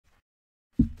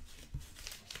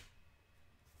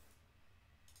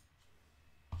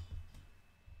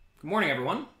Good morning,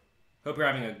 everyone. Hope you're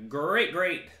having a great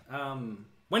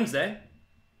Wednesday.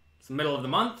 It's the middle of the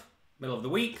month, middle of the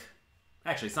week.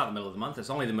 Actually, it's not the middle of the month. It's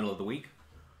only the middle of the week.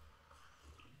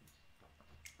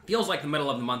 Feels like the middle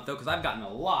of the month, though, because I've gotten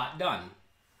a lot done.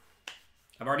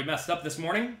 I've already messed up this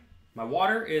morning. My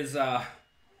water is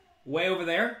way over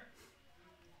there.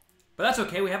 But that's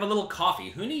okay. We have a little coffee.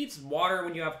 Who needs water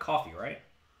when you have coffee, right?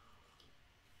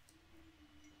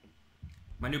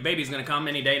 My new baby's going to come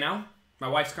any day now. My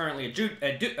wife's currently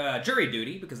at jury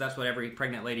duty because that's what every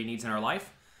pregnant lady needs in her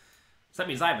life. So that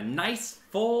means I have a nice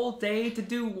full day to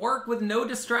do work with no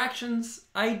distractions,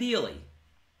 ideally.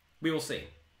 We will see.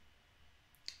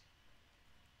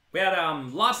 We had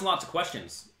lots and lots of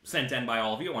questions sent in by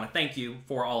all of you. I want to thank you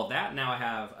for all of that. Now I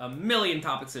have a million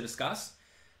topics to discuss.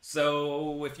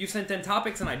 So if you sent in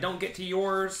topics and I don't get to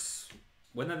yours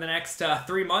within the next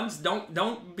 3 months,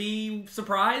 don't be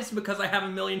surprised because I have a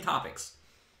million topics.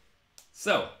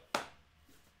 So,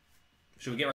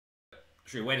 should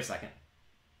we wait a second?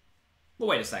 We'll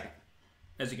wait a second.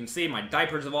 As you can see, my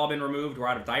diapers have all been removed. We're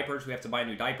out of diapers. We have to buy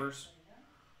new diapers.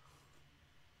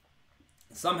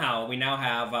 Somehow, we now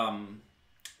have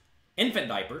infant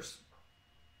diapers,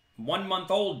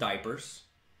 1-month-old diapers,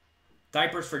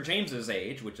 diapers for James's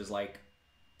age, which is like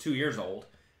 2 years old,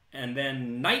 and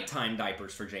then nighttime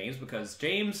diapers for James because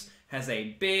James has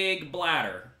a big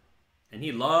bladder and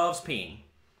he loves peeing.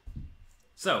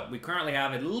 So, we currently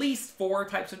have at least 4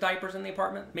 types of diapers in the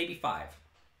apartment, maybe 5.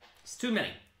 It's too many.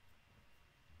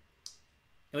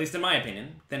 At least in my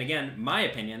opinion. Then again, my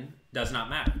opinion does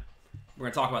not matter. We're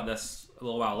going to talk about this a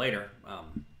little while later.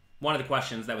 One of the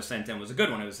questions that was sent in was a good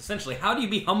one. It was essentially, how do you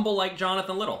be humble like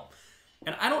Jonathan Little?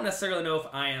 And I don't necessarily know if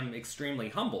I am extremely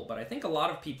humble, but I think a lot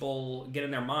of people get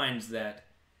in their minds that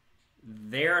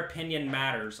their opinion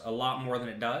matters a lot more than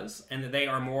it does, and that they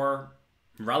are more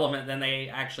relevant than they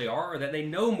actually are, or that they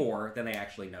know more than they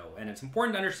actually know. And it's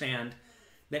important to understand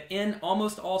that in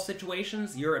almost all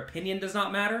situations, your opinion does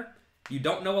not matter. You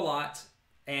don't know a lot,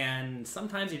 and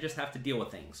sometimes you just have to deal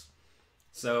with things.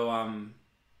 So, I'm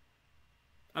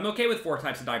okay with 4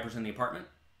 types of diapers in the apartment.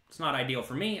 It's not ideal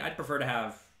for me. I'd prefer to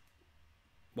have,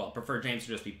 prefer James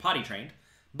to just be potty trained,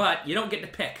 but you don't get to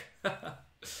pick.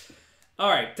 All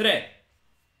right, today,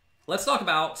 let's talk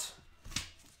about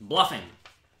bluffing.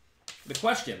 The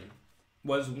question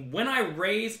was, when I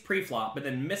raise pre-flop but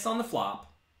then miss on the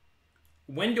flop,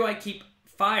 when do I keep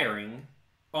firing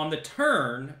on the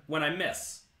turn when I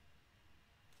miss?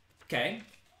 Okay,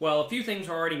 well, a few things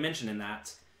are already mentioned in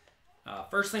that.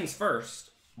 First things first,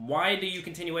 why do you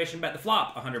continuation bet the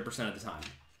flop 100% of the time?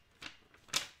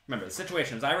 Remember, the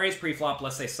situation is I raise pre-flop,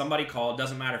 let's say somebody called,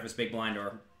 doesn't matter if it's big blind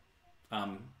or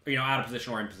out of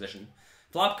position or in position.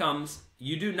 Flop comes,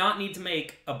 you do not need to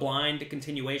make a blind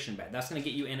continuation bet. That's going to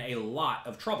get you in a lot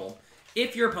of trouble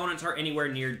if your opponents are anywhere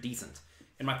near decent.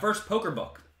 In my first poker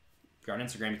book, if you're on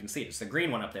Instagram, you can see it. It's the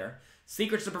green one up there.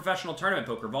 Secrets to Professional Tournament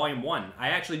Poker, Volume 1. I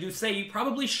actually do say you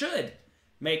probably should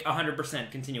make a 100%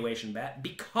 continuation bet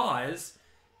because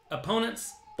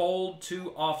opponents fold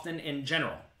too often in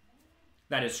general.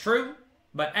 That is true,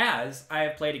 but as I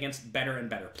have played against better and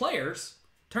better players,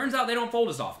 turns out they don't fold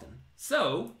as often.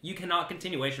 So, you cannot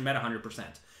continuation bet 100%.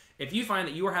 If you find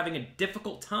that you are having a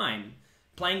difficult time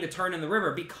playing the turn in the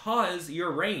river because your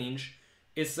range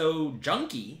is so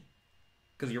junky,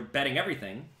 because you're betting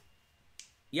everything,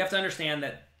 you have to understand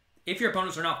that if your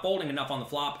opponents are not folding enough on the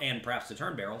flop and perhaps the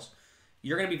turn barrels,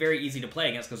 you're going to be very easy to play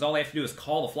against because all they have to do is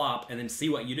call the flop and then see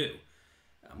what you do.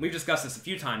 We've discussed this a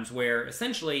few times where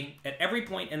essentially at every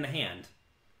point in the hand,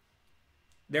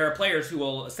 there are players who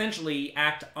will essentially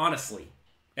act honestly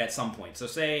at some point. So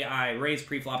say I raise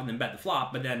pre-flop and then bet the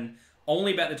flop, but then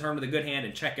only bet the turn with a good hand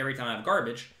and check every time I have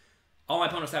garbage. All my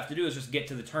opponents have to do is just get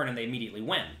to the turn and they immediately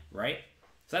win, right?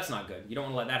 So that's not good. You don't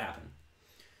want to let that happen.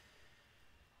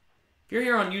 If you're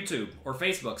here on YouTube or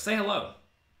Facebook, say hello.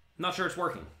 I'm not sure it's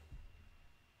working.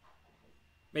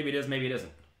 Maybe it is, maybe it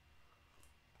isn't.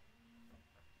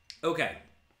 Okay.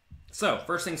 So,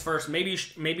 first things first, maybe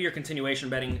you're continuation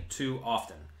betting too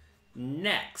often.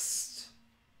 Next.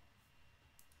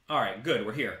 All right, good,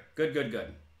 we're here.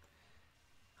 Good.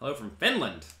 Hello from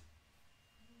Finland.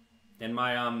 In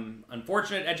my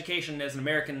unfortunate education as an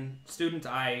American student,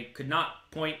 I could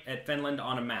not point at Finland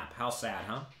on a map. How sad,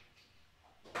 huh?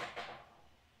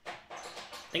 I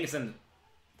think it's in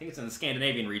the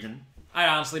Scandinavian region. I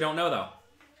honestly don't know, though.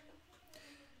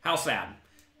 How sad.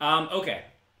 Okay.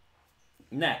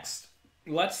 Next.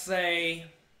 Let's say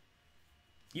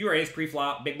you raise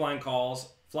pre-flop, big blind calls,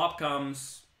 flop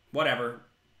comes, whatever,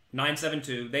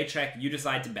 9-7-2, they check, you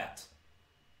decide to bet.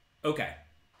 Okay.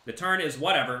 The turn is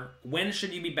whatever. When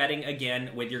should you be betting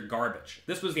again with your garbage?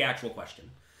 This was the actual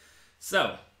question.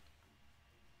 So,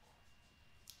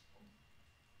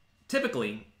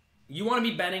 typically, you want to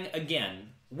be betting again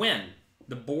when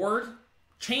the board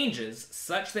changes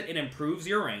such that it improves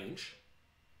your range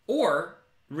or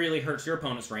really hurts your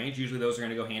opponent's range. Usually those are going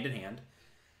to go hand in hand.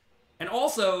 And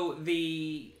also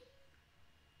the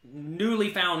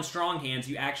newly found strong hands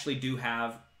you actually do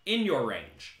have in your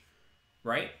range,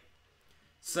 right?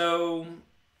 So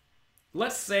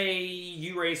let's say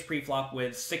you raise pre-flop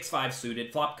with 6-5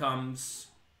 suited. Flop comes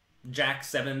Jack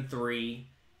 7-3.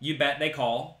 You bet, they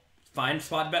call. Find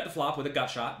spot to bet the flop with a gut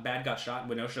shot. Bad gut shot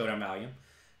with no showdown value.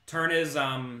 Turn is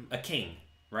a king,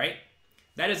 right?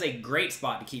 That is a great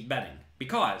spot to keep betting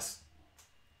because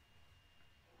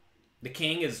the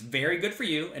king is very good for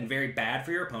you and very bad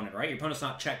for your opponent, right? Your opponent's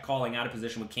not check calling out of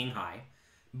position with king high.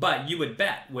 But you would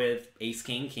bet with ace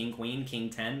king, king queen, king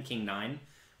 10, king 9,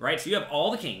 right? So you have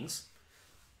all the kings.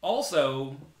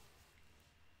 Also,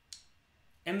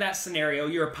 in that scenario,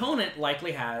 your opponent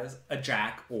likely has a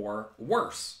jack or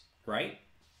worse, right?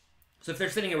 So if they're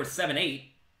sitting here with 7-8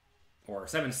 or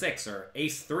 7-6 or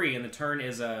ace 3 and the turn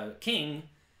is a king,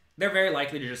 they're very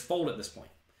likely to just fold at this point.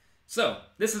 So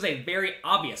this is a very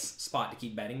obvious spot to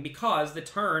keep betting because the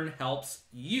turn helps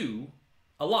you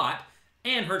a lot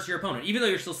and hurts your opponent, even though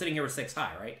you're still sitting here with 6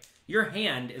 high, right? Your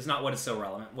hand is not what is so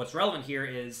relevant. What's relevant here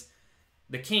is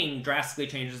the king drastically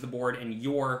changes the board in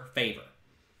your favor.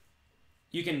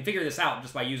 You can figure this out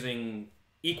just by using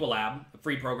Equilab, a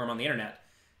free program on the internet.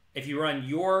 If you run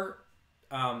your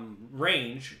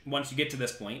range, once you get to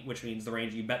this point, which means the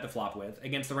range you bet the flop with,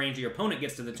 against the range your opponent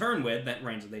gets to the turn with, that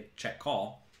range that they check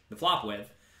call the flop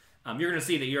with, you're going to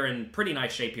see that you're in pretty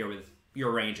nice shape here with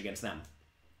your range against them.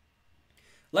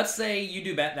 Let's say you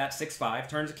do bet that 6-5,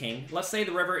 turns a king. Let's say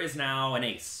the river is now an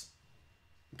ace.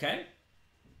 Okay?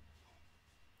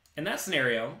 In that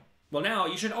scenario, well, now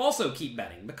you should also keep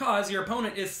betting because your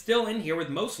opponent is still in here with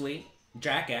mostly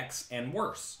Jack X and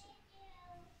worse.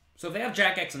 So if they have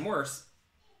Jack X and worse,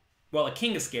 well, a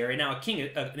king is scary. Now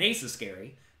an ace is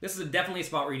scary. This is definitely a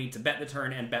spot where you need to bet the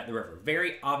turn and bet the river.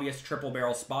 Very obvious triple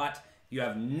barrel spot. You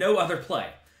have no other play.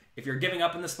 If you're giving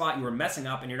up in the spot, you are messing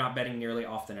up and you're not betting nearly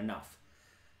often enough.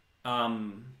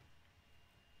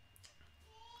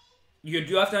 You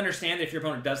do have to understand that if your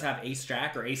opponent does have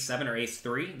ace-jack or ace-7 or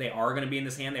ace-3, they are going to be in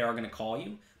this hand. They are going to call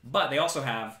you. But they also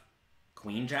have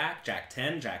queen-jack,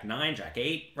 jack-10, jack-9,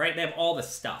 jack-8, right? They have all this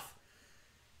stuff.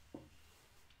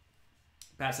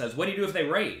 Pat says, what do you do if they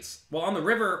raise? Well, on the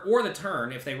river or the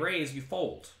turn, if they raise, you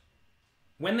fold.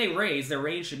 When they raise, their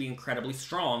range should be incredibly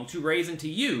strong to raise into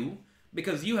you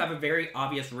because you have a very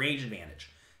obvious range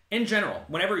advantage. In general,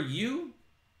 whenever you,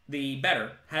 the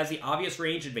bettor, has the obvious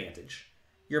range advantage,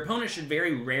 your opponent should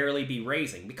very rarely be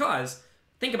raising because,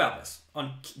 think about this,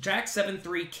 on Jack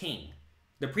 7-3 King,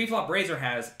 the preflop raiser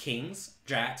has kings,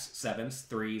 jacks, 7s,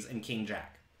 3s, and king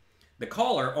jack. The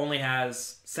caller only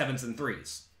has 7s and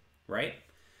 3s, right?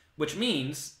 Which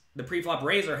means the preflop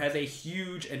raiser has a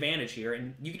huge advantage here,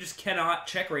 and you just cannot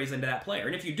check raise into that player.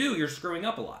 And if you do, you're screwing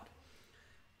up a lot.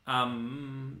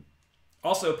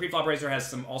 Also, preflop raiser has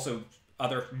some also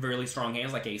other really strong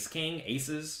hands like ace-king,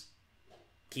 aces,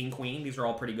 king-queen. These are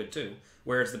all pretty good too.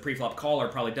 Whereas the preflop caller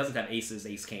probably doesn't have aces,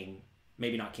 ace-king,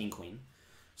 maybe not king-queen.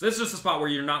 So this is just a spot where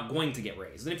you're not going to get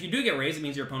raised. And if you do get raised, it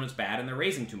means your opponent's bad and they're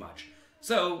raising too much.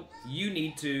 So you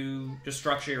need to just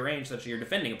structure your range such that you're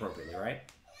defending appropriately, right?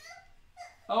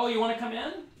 Oh, you want to come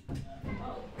in?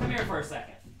 Oh, come here for a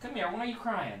second. Come here. Why are you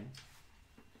crying?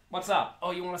 What's up?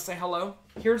 Oh, you want to say hello?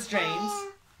 Here's James.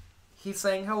 He's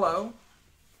saying hello.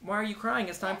 Why are you crying?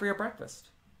 It's time for your breakfast.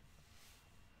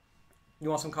 You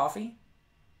want some coffee?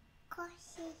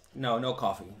 Coffee. No, no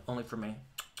coffee. Only for me.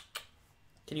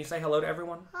 Can you say hello to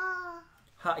everyone?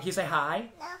 Hi. Can you say hi?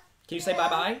 No. Can you say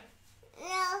bye-bye?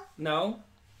 No. No?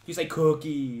 You say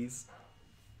cookies.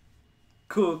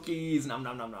 Cookies. Nom,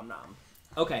 nom, nom, nom, nom.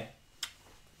 Okay.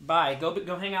 Bye. Go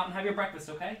hang out and have your breakfast,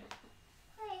 okay?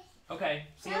 Okay.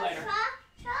 See you later.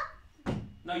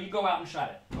 No, you go out and shut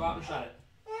it. Go out and shut it.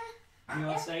 You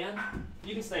want to stay in?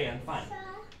 You can stay in. Fine.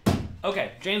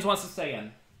 Okay. James wants to stay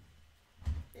in.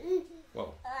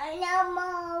 Whoa. I know,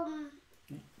 Mom.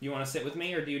 You want to sit with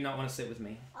me or do you not want to sit with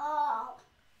me? Oh.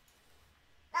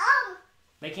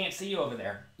 They can't see you over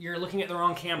there. You're looking at the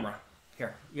wrong camera.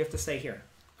 Here. You have to stay here.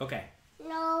 Okay.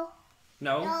 No.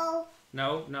 No? No.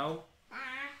 No? No?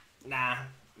 Nah.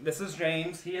 This is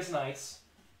James. He is nice.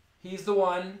 He's the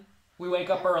one we wake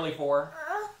up early for.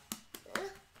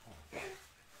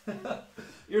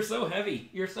 You're so heavy.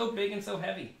 You're so big and so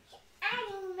heavy.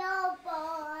 I know,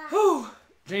 boy. Whew.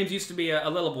 James used to be a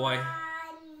little boy.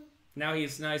 Now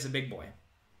he's a big boy.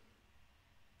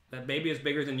 That baby is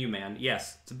bigger than you, man.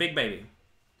 Yes, it's a big baby.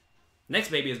 Next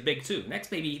baby is big too. Next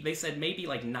baby, they said maybe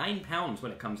like 9 pounds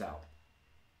when it comes out.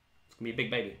 It's gonna be a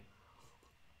big baby.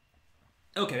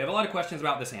 Okay, we have a lot of questions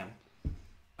about this hand.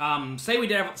 Say we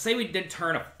did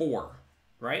turn a 4,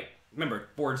 right? Remember,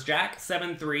 board's Jack,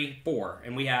 7, 3, 4,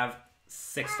 and we have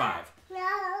 6, 5.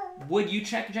 No. Would you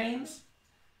check, James?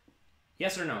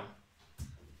 Yes or no?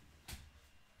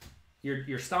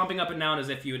 You're stomping up and down as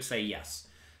if you would say yes.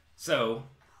 So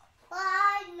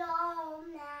Why no?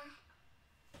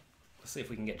 let's see if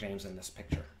we can get James in this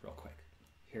picture real quick.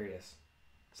 Here he is.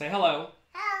 Say hello.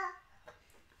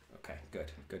 Okay, good.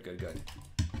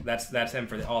 That's him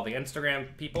for all the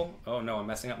Instagram people. Oh no, I'm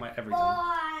messing up my everything.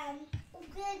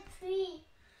 Good tree.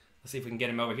 Let's see if we can get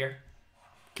him over here.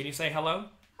 Can you say hello?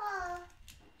 Oh.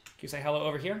 Can you say hello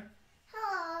over here?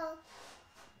 Oh.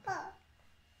 Oh.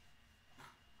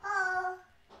 Oh.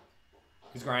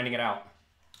 He's grinding it out.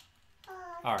 Oh.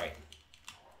 All right.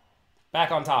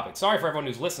 Back on topic. Sorry for everyone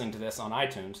who's listening to this on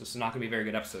iTunes. This is not going to be a very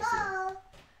good episode for you. Oh.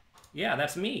 Yeah,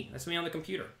 that's me. That's me on the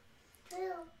computer.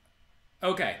 Two.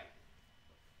 Okay.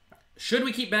 Should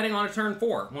we keep betting on a turn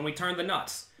 4 when we turn the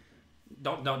nuts?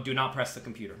 Do not press the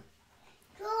computer.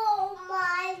 Oh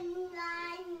my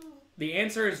God. The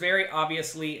answer is very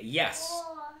obviously yes.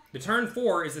 Four. The turn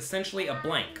 4 is essentially a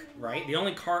blank, right? The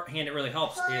only card hand it really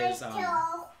helps is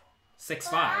 6,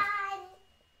 5.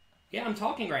 Yeah, I'm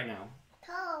talking right now.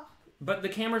 Two. But the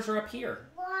cameras are up here.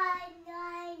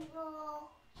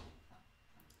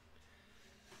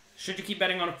 Should you keep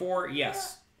betting on a 4?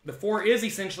 Yes. The 4 is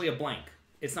essentially a blank.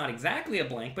 It's not exactly a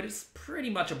blank, but it's pretty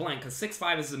much a blank because 6,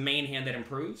 5 is the main hand that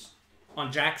improves.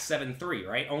 On Jack 7, 3,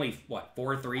 right? Only, what,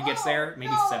 4, 3 gets there?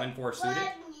 Maybe 7, 4 suited?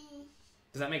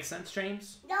 Does that make sense,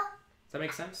 James? No. Does that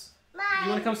make sense? Mine. You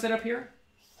want to come sit up here?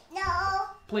 No.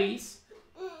 Please?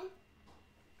 Mm.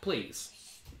 Please.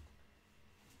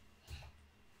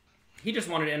 He just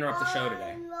wanted to interrupt the show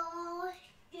today.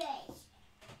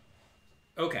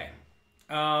 Okay.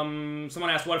 Someone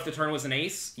asked, what if the turn was an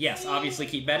ace? Yes, obviously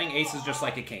keep betting. Ace is just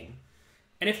like a king.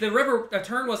 And if a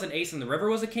turn was an ace and the river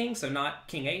was a king, so not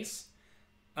king ace,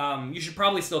 you should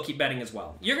probably still keep betting as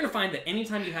well. You're going to find that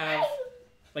anytime you have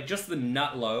like just the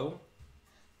nut low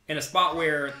in a spot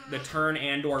where the turn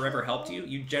and or river helped you,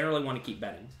 you generally want to keep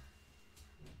betting.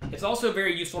 It's also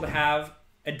very useful to have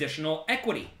additional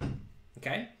equity.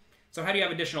 Okay? So how do you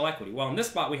have additional equity? Well, in this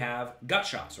spot we have gut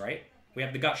shots, right? We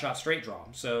have the gut shot straight draw.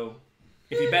 So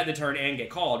if you bet the turn and get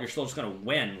called, you're still just going to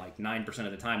win like 9%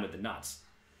 of the time with the nuts.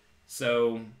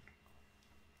 So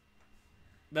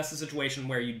that's the situation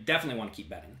where you definitely want to keep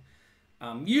betting.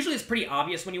 Usually it's pretty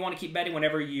obvious when you want to keep betting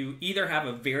whenever you either have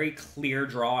a very clear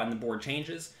draw and the board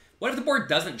changes. What if the board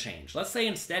doesn't change? Let's say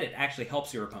instead it actually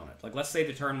helps your opponent. Like let's say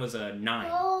the turn was a 9.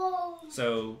 Oh.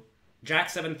 So Jack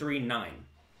 7, 3, 9.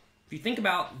 If you think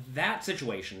about that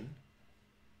situation,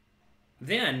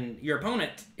 then your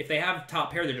opponent, if they have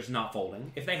top pair, they're just not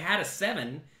folding. If they had a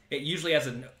 7, it usually has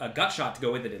a gut shot to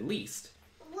go with it at least.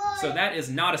 So that is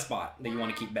not a spot that you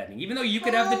want to keep betting. Even though you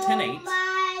could have the 10-8.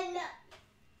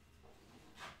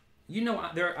 You know,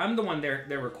 I'm the one they're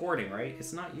recording, right?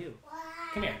 It's not you.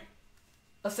 Come here.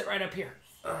 Let's sit right up here.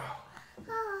 Oh.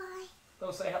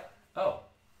 Go say hello. Oh.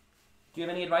 Do you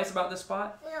have any advice about this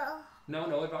spot? No.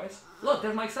 No advice? Look,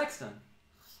 there's my sexton.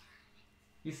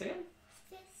 You see him?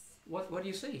 What do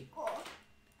you see?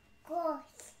 Gold.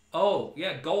 Oh,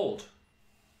 yeah, gold.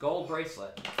 Gold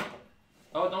bracelet.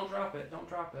 Oh, don't drop it. Don't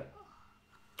drop it.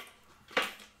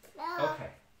 No. Okay.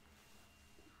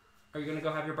 Are you going to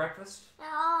go have your breakfast?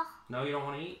 No. No, you don't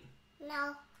want to eat?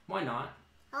 No. Why not?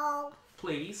 No.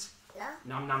 Please? No.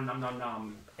 Nom nom nom nom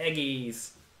nom. Eggies.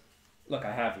 Look,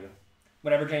 I have you.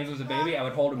 Whenever James was a baby, I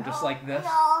would hold him just like this.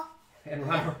 No. And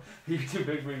remember, you're too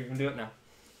big for you. You can do it now.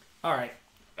 All right.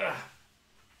 Ugh.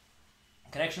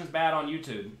 Connection's bad on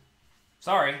YouTube.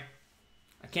 Sorry.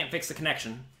 I can't fix the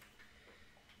connection.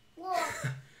 Look.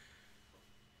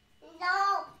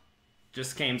 No.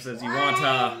 Just came says you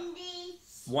want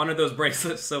one of those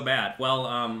bracelets so bad.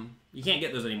 Well, you can't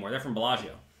get those anymore. They're from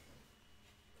Bellagio.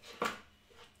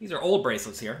 These are old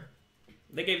bracelets here.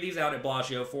 They gave these out at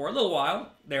Bellagio for a little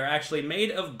while. They're actually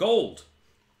made of gold.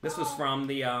 This was from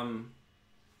the, it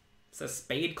says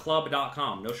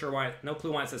spadeclub.com. No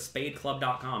clue why it says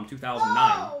spadeclub.com, 2009.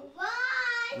 Oh, why?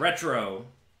 Retro.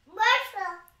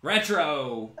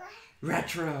 Retro.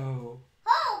 Retro.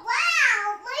 Oh,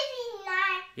 wow. Maybe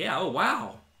not. Yeah, oh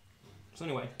wow. So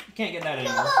anyway, you can't get that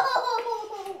anymore.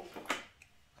 No.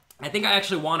 I think I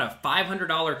actually won a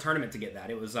 $500 tournament to get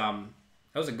that. It was, that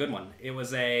was a good one. It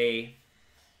was a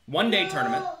one-day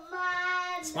tournament. Oh,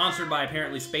 Sponsored by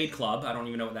apparently Spade Club. I don't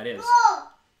even know what that is.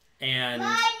 And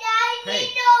hey,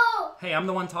 hey, I'm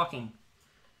the one talking.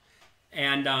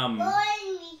 And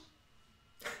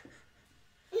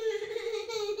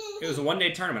it was a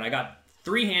one-day tournament. I got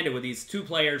three-handed with these two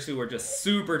players who were just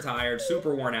super tired,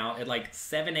 super worn out at like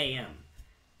 7 a.m.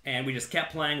 And we just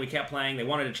kept playing, we kept playing. They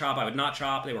wanted to chop, I would not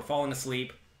chop. They were falling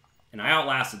asleep. And I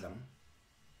outlasted them.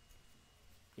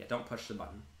 Yeah, don't push the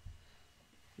button.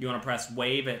 You want to press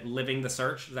wave at living the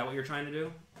search? Is that what you're trying to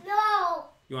do? No.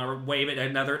 You want to wave at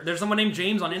another... There's someone named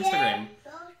James on Instagram.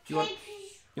 You want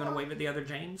to wave at the other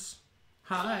James?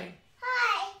 Hi.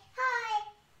 Hi. Hi.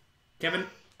 Kevin,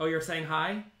 oh, you're saying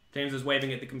hi? James is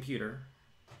waving at the computer.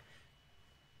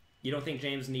 You don't think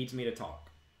James needs me to talk?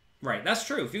 Right, that's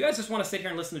true. If you guys just want to sit here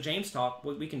and listen to James talk,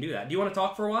 we can do that. Do you want to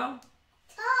talk for a while?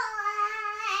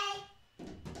 Hi.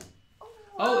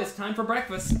 Oh, it's time for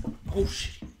breakfast. Oh,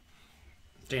 shit.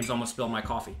 James almost spilled my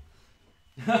coffee.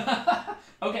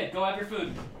 Okay, go have your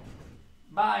food.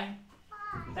 Bye.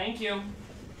 Thank you.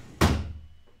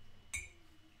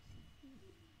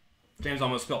 James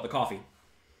almost spilled the coffee.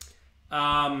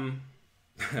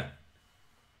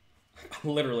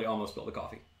 Literally almost spilled the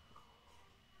coffee.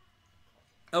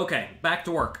 Okay, back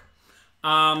to work.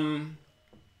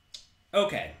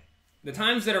 Okay. The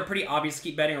times that are pretty obvious to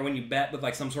keep betting are when you bet with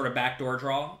like some sort of backdoor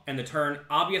draw, and the turn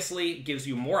obviously gives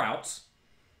you more outs.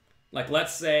 Like,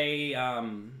 let's say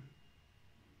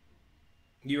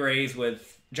you raise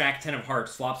with Jack 10 of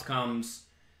hearts, flops comes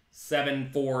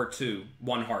 7, 4, 2,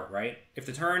 1 heart, right? If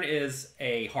the turn is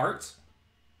a heart,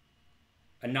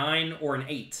 a 9, or an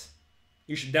 8,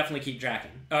 you should definitely keep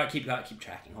jacking. Keep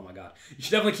jacking, oh my god. You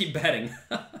should definitely keep betting.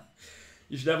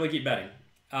 You should definitely keep betting.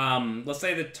 Let's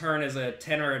say the turn is a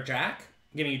 10 or a jack,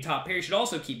 giving you top pair, you should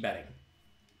also keep betting.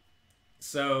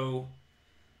 So,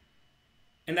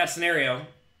 in that scenario,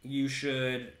 you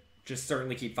should just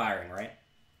certainly keep firing, right?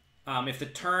 If the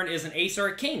turn is an ace or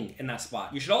a king in that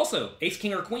spot, you should also, ace,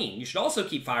 king, or queen, you should also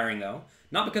keep firing, though.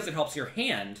 Not because it helps your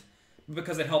hand, but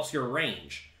because it helps your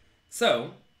range.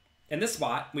 So, in this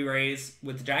spot, we raise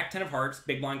with Jack 10 of hearts,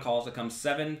 big blind calls, it comes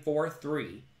 7, 4,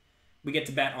 3. We get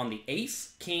to bet on the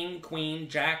ace, king, queen,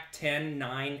 jack, 10,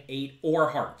 9, 8,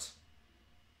 or heart.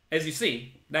 As you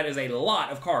see, that is a lot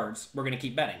of cards we're going to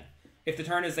keep betting. If the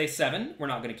turn is a 7, we're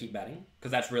not going to keep betting,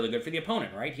 because that's really good for the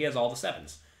opponent, right? He has all the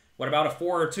 7s. What about a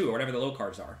 4 or 2, or whatever the low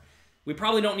cards are? We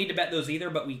probably don't need to bet those either,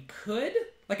 but we could.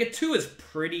 Like, a 2 is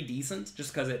pretty decent,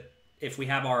 just because if we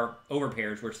have our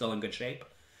overpairs, we're still in good shape.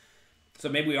 So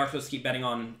maybe we are supposed to keep betting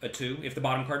on a 2, if the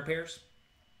bottom card pairs.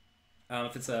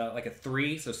 If it's like a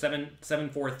 3, so 7,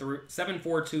 4,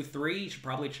 2, 3, you should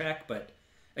probably check, but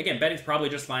again, betting's probably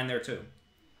just fine there too.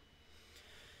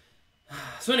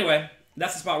 So anyway,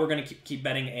 that's the spot we're going to keep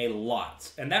betting a lot.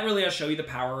 And that really does show you the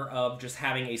power of just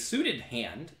having a suited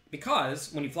hand,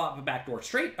 because when you flop a backdoor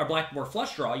straight or backdoor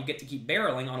flush draw, you get to keep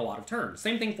barreling on a lot of turns.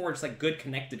 Same thing for just like good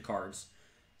connected cards.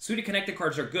 Suited connected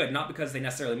cards are good, not because they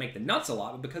necessarily make the nuts a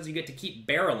lot, but because you get to keep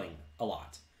barreling a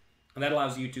lot. And that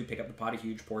allows you to pick up the pot a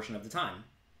huge portion of the time.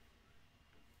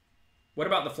 What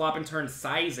about the flop and turn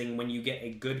sizing when you get a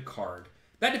good card?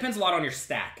 That depends a lot on your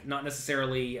stack, not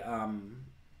necessarily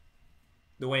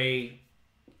the way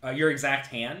your exact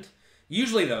hand.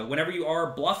 Usually, though, whenever you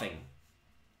are bluffing,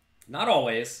 not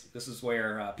always, this is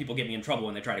where people get me in trouble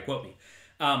when they try to quote me.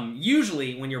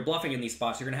 Usually, when you're bluffing in these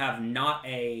spots, you're going to have not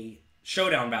a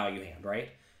showdown value hand, right?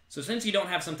 So since you don't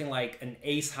have something like an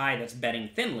ace high that's betting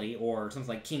thinly, or something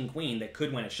like king queen that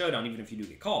could win at showdown even if you do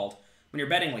get called, when you're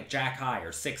betting like jack high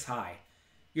or 6 high,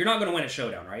 you're not going to win at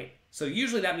showdown, right? So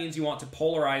usually that means you want to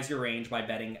polarize your range by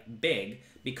betting big,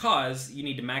 because you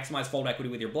need to maximize fold equity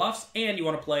with your bluffs, and you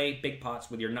want to play big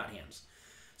pots with your nut hands.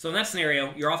 So in that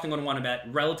scenario, you're often going to want to bet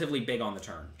relatively big on the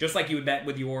turn, just like you would bet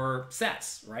with your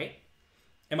sets, right?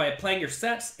 And by playing your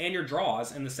sets and your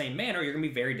draws in the same manner, you're going to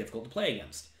be very difficult to play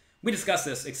against. We discussed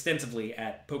this extensively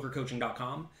at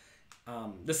pokercoaching.com.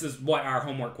 This is what our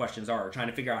homework questions are, trying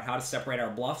to figure out how to separate our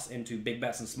bluffs into big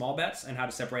bets and small bets, and how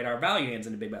to separate our value hands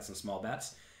into big bets and small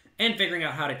bets, and figuring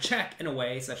out how to check in a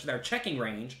way such that our checking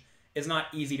range is not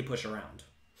easy to push around.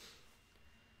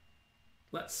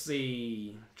 Let's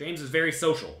see. James is very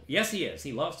social. Yes, he is.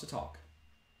 He loves to talk.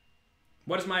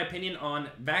 What is my opinion on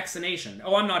vaccination?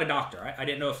 Oh, I'm not a doctor. I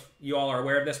didn't know if you all are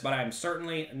aware of this, but I'm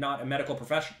certainly not a medical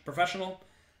professional.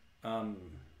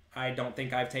 I don't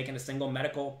think I've taken a single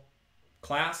medical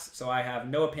class, so I have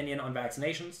no opinion on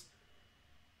vaccinations.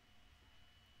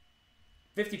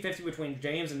 50-50 between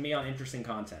James and me on interesting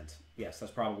content. Yes,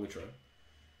 that's probably true.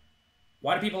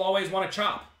 Why do people always want to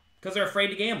chop? Because they're afraid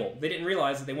to gamble. They didn't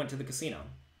realize that they went to the casino.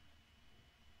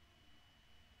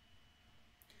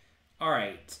 All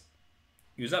right.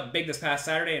 You was up big this past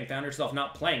Saturday and found yourself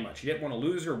not playing much. You didn't want to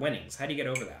lose your winnings. How do you get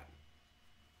over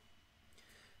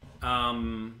that?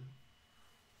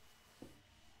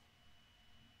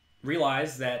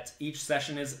 Realize that each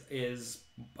session is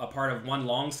a part of one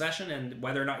long session, and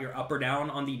whether or not you're up or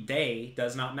down on the day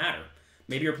does not matter.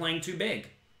 Maybe you're playing too big.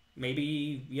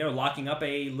 Maybe, locking up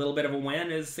a little bit of a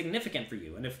win is significant for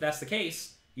you. And if that's the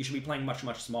case, you should be playing much,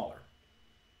 much smaller.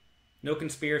 No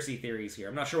conspiracy theories here.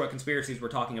 I'm not sure what conspiracies we're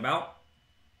talking about.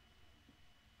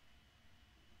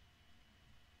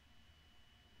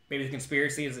 Maybe the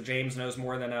conspiracy is that James knows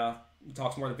more than,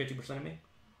 talks more than 50% of me.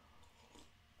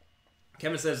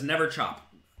 Kevin says, never chop.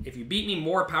 If you beat me,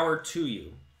 more power to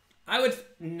you. I would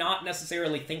not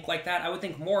necessarily think like that. I would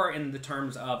think more in the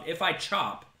terms of, if I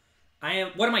chop,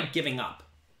 what am I giving up,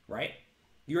 right?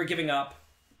 You're giving up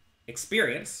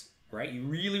experience, right? You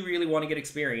really, really want to get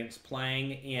experience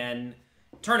playing in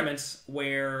tournaments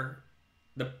where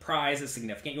the prize is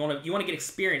significant. You want to get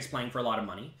experience playing for a lot of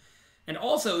money. And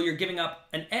also, you're giving up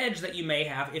an edge that you may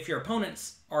have if your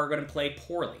opponents are going to play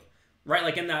poorly, right?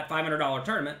 Like in that $500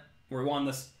 tournament where we won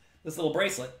this little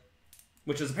bracelet,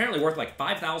 which is apparently worth like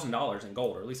 $5,000 in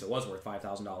gold, or at least it was worth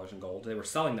 $5,000 in gold. They were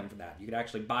selling them for that. You could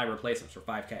actually buy replacements for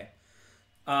 $5K.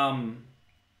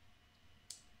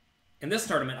 In this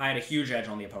tournament, I had a huge edge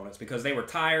on the opponents because they were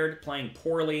tired, playing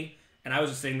poorly, and I was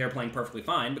just sitting there playing perfectly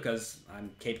fine because I'm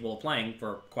capable of playing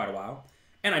for quite a while.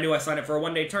 And I knew I signed up for a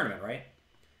one-day tournament, right?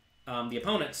 The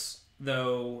opponents,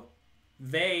 though,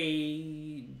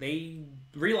 they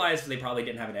realized they probably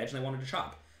didn't have an edge and they wanted to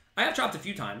chop. I have chopped a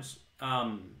few times.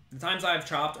 The times I've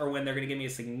chopped are when they're going to give me a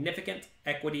significant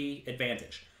equity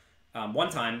advantage. One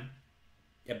time,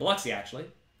 at Biloxi actually,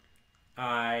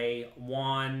 I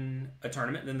won a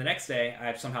tournament, and then the next day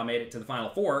I somehow made it to the Final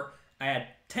Four. I had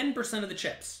 10% of the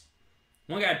chips.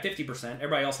 One guy had 50%,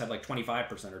 everybody else had like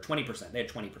 25% or 20%. They had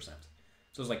 20%. So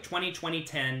it was like 20, 20,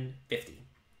 10, 50,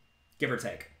 give or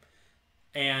take.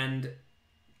 And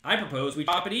I proposed we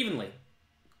chop it evenly,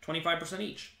 25%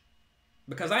 each.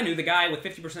 Because I knew the guy with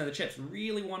 50% of the chips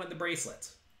really wanted the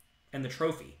bracelet and the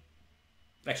trophy.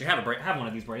 Actually, I have one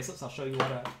of these bracelets. I'll show you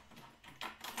what.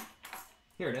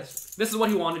 Here it is. This is what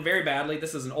he wanted very badly.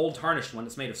 This is an old tarnished one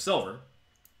that's made of silver.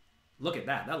 Look at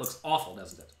that. That looks awful,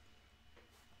 doesn't it?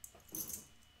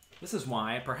 This is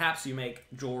why perhaps you make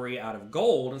jewelry out of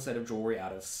gold instead of jewelry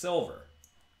out of silver.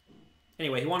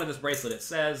 Anyway, he wanted this bracelet. It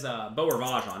says Beau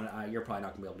Rivage on it. You're probably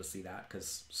not going to be able to see that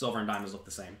because silver and diamonds look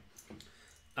the same.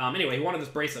 Anyway, he wanted this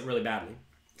bracelet really badly.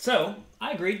 So,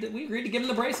 we agreed to give him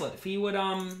the bracelet if he would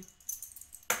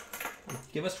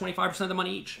give us 25% of the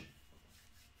money each.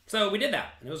 So we did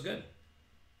that, and it was good.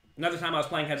 Another time I was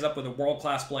playing heads up with a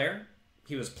world-class player.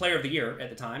 He was player of the year at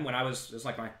the time when it was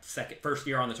like my first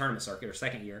year on the tournament circuit, or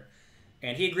second year.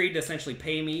 And he agreed to essentially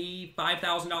pay me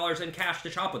 $5,000 in cash to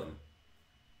chop with him.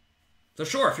 So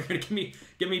sure, if you're going to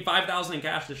give me $5,000 in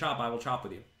cash to chop, I will chop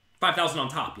with you. $5,000 on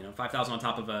top, $5,000 on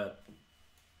top of a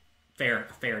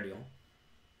fair deal.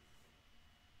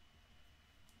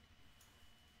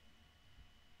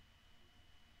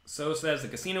 So says the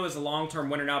casino is the long-term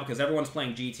winner now because everyone's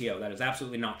playing GTO. That is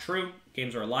absolutely not true.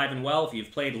 Games are alive and well. If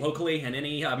you've played locally in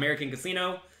any American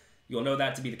casino, you'll know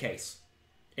that to be the case.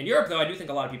 In Europe, though, I do think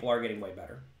a lot of people are getting way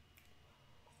better.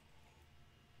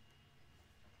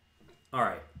 All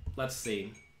right, let's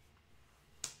see.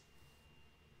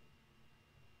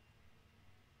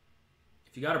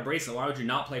 If you got a bracelet, why would you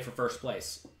not play for first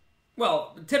place?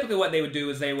 Well, typically what they would do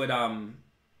is they would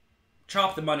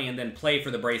chop the money and then play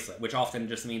for the bracelet, which often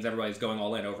just means everybody's going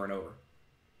all in over and over.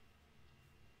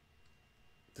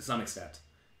 To some extent.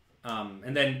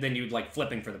 And then you'd like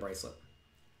flipping for the bracelet.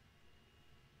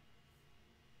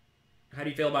 How do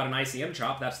you feel about an ICM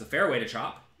chop? That's the fair way to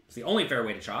chop. It's the only fair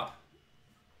way to chop.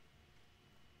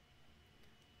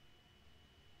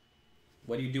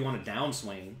 What do you do on a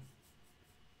downswing?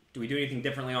 Do we do anything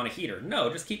differently on a heater?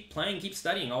 No, just keep playing, keep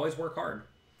studying, always work hard.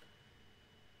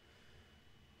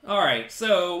 Alright,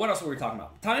 so what else were we talking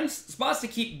about? Spots to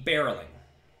keep barreling.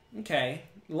 Okay,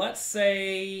 let's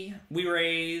say we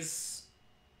raise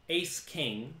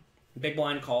ace-king. Big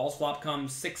blind calls. Flop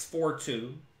comes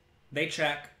 6-4-2. They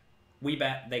check. We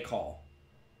bet. They call.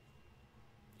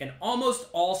 In almost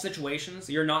all situations,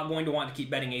 you're not going to want to keep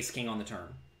betting ace-king on the turn.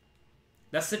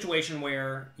 That's a situation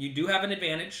where you do have an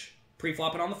advantage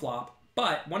pre-flop and on the flop,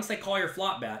 but once they call your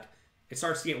flop bet, it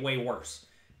starts to get way worse.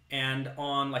 And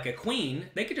on like a queen,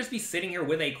 they could just be sitting here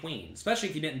with a queen, especially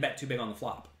if you didn't bet too big on the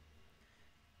flop.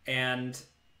 And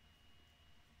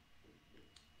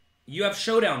you have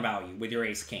showdown value with your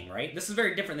ace-king, right? This is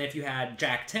very different than if you had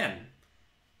jack-10.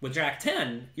 With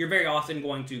jack-10, you're very often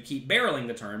going to keep barreling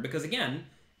the turn because, again,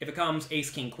 If it comes ace,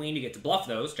 king, queen, you get to bluff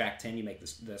those. Jack 10, you make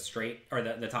the straight, or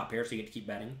the top pair, so you get to keep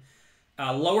betting.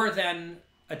 Lower than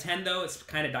a 10, though, it's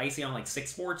kind of dicey on like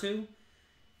 6, 4, 2.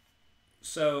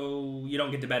 So you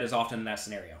don't get to bet as often in that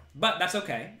scenario. But that's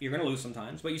okay. You're going to lose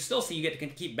sometimes. But you still see you get to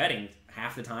keep betting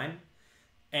half the time.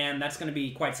 And that's going to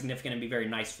be quite significant and be very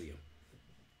nice for you.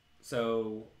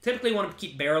 So typically you want to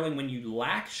keep barreling when you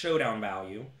lack showdown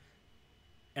value.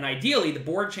 And ideally, the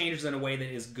board changes in a way that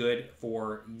is good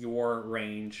for your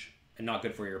range and not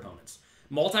good for your opponents.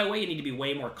 Multi-way, you need to be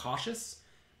way more cautious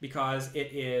because it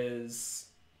is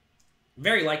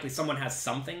very likely someone has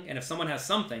something. And if someone has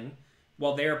something,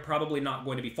 well, they're probably not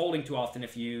going to be folding too often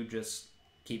if you just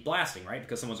keep blasting, right?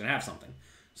 Because someone's going to have something.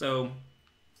 So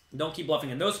don't keep bluffing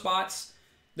in those spots.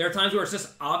 There are times where it's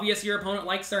just obvious your opponent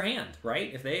likes their hand,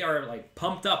 right? If they are like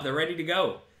pumped up, they're ready to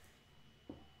go.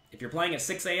 If you're playing at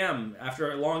 6 a.m.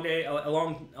 after a long day, a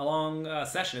long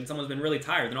session, and someone's been really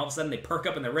tired, then all of a sudden they perk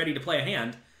up and they're ready to play a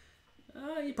hand,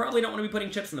 you probably don't want to be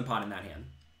putting chips in the pot in that hand.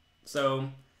 So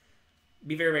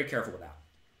be very, very careful with that.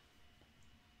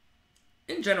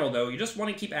 In general, though, you just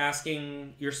want to keep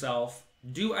asking yourself,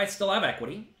 do I still have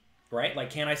equity, right? Like,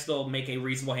 can I still make a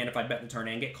reasonable hand if I bet the turn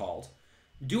and get called?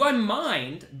 Do I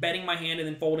mind betting my hand and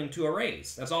then folding to a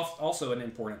raise? That's also an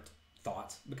important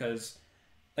thought, because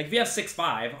like if you have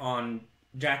 6-5 on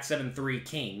Jack 7-3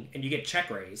 king and you get check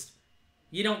raised,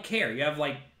 you don't care. You have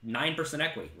like 9%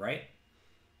 equity, right?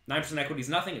 9% equity is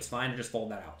nothing. It's fine to just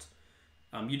fold that out.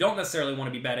 You don't necessarily want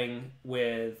to be betting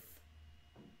with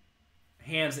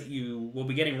hands that you will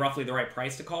be getting roughly the right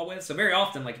price to call with. So very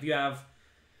often, like if you have,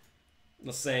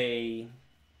 let's say,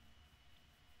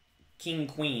 king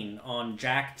queen on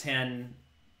Jack 10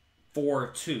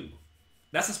 4-2,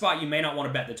 that's the spot you may not want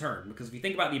to bet the turn, because if you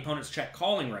think about the opponent's check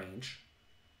calling range,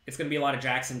 it's going to be a lot of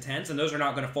jacks and 10s, and those are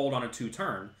not going to fold on a 2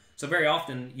 turn. So very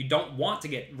often you don't want to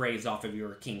get raised off of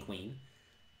your king queen,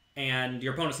 and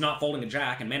your opponent's not folding a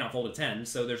jack and may not fold a 10,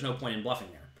 so there's no point in bluffing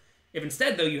there. If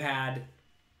instead, though, you had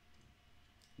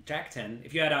Jack 10,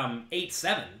 if you had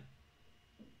 8-7,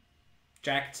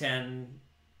 Jack 10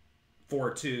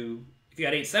 4-2, if you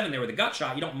had 8-7 there with a gut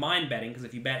shot, you don't mind betting, because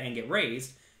if you bet and get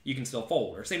raised, you can still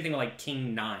fold. Or same thing with like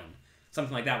king 9,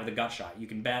 something like that with a gut shot. You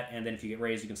can bet, and then if you get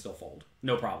raised, you can still fold.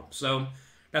 No problem. So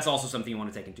that's also something you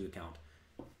want to take into account.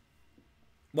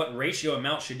 What ratio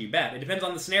amount should you bet? It depends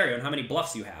on the scenario and how many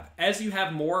bluffs you have. As you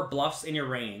have more bluffs in your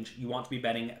range, you want to be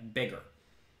betting bigger.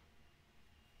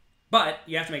 But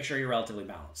you have to make sure you're relatively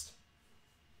balanced.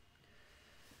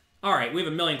 All right, we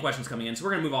have a million questions coming in, so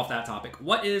we're going to move off that topic.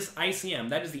 What is ICM?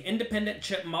 That is the independent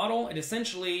chip model. It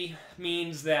essentially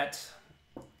means that,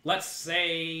 let's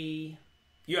say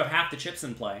you have half the chips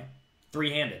in play,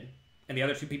 three-handed, and the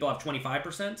other two people have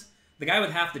 25%. The guy with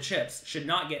half the chips should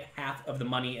not get half of the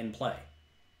money in play.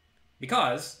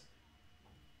 Because,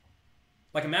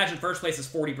 like, imagine first place is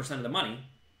 40% of the money,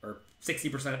 or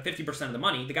 60%, 50% of the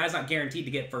money. The guy's not guaranteed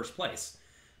to get first place.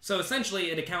 So essentially,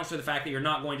 it accounts for the fact that you're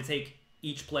not going to take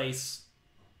each place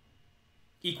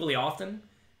equally often.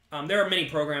 There are many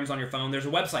programs on your phone. There's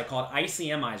a website called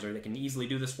ICMizer that can easily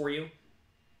do this for you.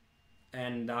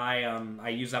 And I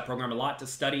use that program a lot to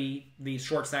study these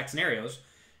short stack scenarios.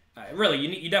 Really,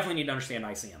 you definitely need to understand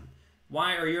ICM.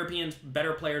 Why are Europeans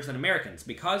better players than Americans?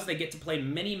 Because they get to play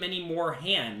many, many more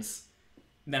hands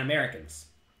than Americans.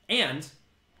 And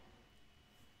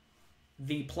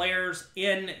the players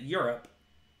in Europe,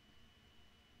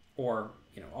 or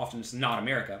often it's not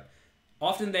America,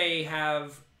 often they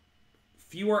have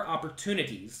fewer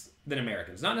opportunities than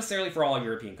Americans. Not necessarily for all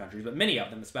European countries, but many of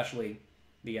them, especially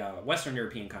the Western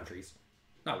European countries.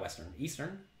 Not Western,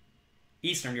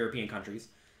 Eastern European countries.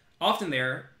 Often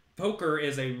there, poker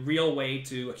is a real way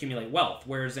to accumulate wealth,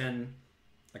 whereas in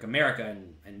like America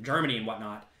and Germany and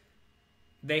whatnot,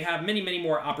 they have many, many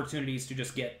more opportunities to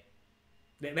just get.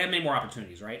 They have many more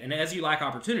opportunities, right? And as you lack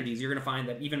opportunities, you're going to find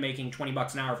that even making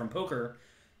 $20 an hour from poker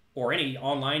or any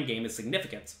online game is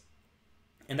significant.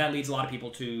 And that leads a lot of people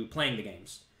to playing the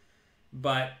games.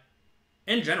 But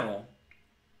in general,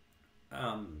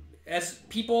 as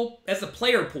the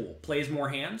player pool plays more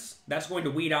hands, that's going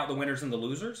to weed out the winners and the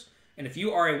losers. And if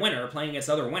you are a winner playing against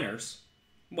other winners,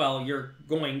 well, you're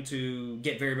going to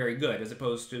get very, very good, as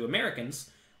opposed to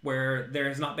Americans, where there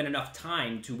has not been enough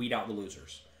time to weed out the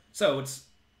losers. So it's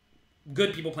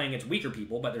good people playing against weaker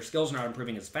people, but their skills are not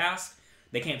improving as fast.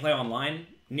 They can't play online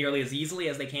nearly as easily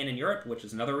as they can in Europe, which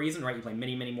is another reason, right? You play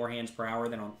many, many more hands per hour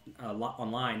than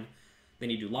online than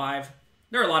you do live.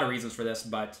 There are a lot of reasons for this,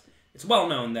 but it's well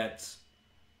known that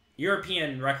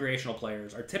European recreational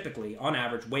players are typically, on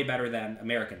average, way better than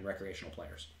American recreational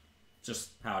players. It's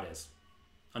just how it is.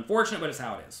 Unfortunate, but it's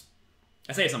how it is.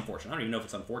 I say it's unfortunate. I don't even know if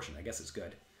it's unfortunate. I guess it's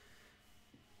good.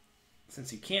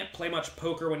 Since you can't play much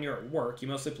poker when you're at work, you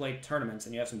mostly play tournaments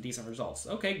and you have some decent results.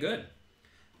 Okay, good.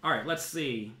 All right, let's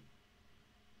see.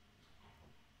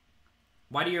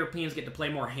 Why do Europeans get to play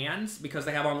more hands? Because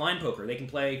they have online poker. They can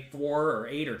play 4 or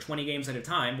 8 or 20 games at a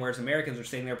time, whereas Americans are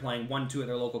sitting there playing 1, 2 at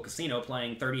their local casino,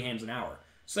 playing 30 hands an hour.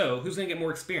 So who's going to get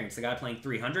more experience? The guy playing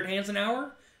 300 hands an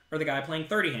hour or the guy playing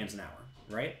 30 hands an hour,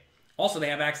 right? Also, they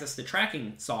have access to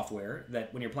tracking software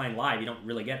that when you're playing live, you don't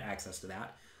really get access to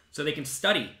that. So they can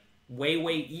study way,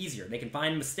 way easier. They can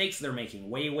find mistakes they're making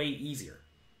way, way easier.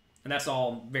 And that's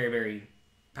all very, very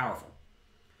powerful.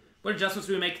 What adjustments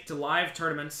do we make to live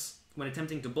tournaments when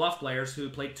attempting to bluff players who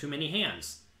play too many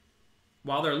hands?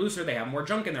 While they're looser, they have more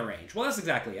junk in their range. Well, that's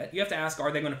exactly it. You have to ask,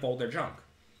 are they going to fold their junk?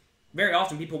 Very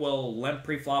often, people will limp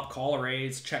pre-flop, call a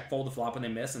raise, check fold the flop when they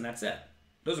miss, and that's it.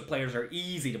 Those are players that are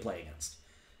easy to play against.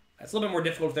 It's a little bit more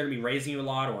difficult if they're going to be raising you a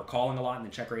lot or calling a lot and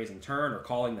then check raising turn or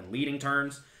calling then leading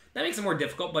turns. That makes it more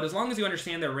difficult, but as long as you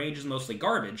understand their range is mostly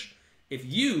garbage, if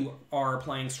you are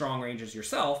playing strong ranges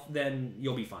yourself, then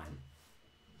you'll be fine.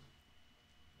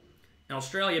 In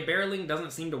Australia, barreling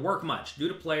doesn't seem to work much due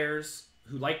to players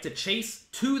who like to chase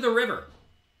to the river.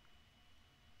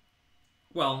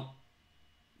 Well,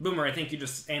 Boomer, I think you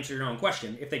just answered your own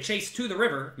question. If they chase to the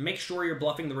river, make sure you're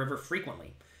bluffing the river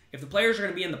frequently. If the players are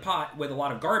going to be in the pot with a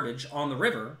lot of garbage on the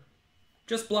river,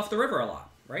 just bluff the river a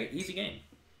lot, right? Easy game.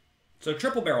 So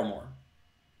triple barrel more.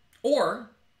 Or,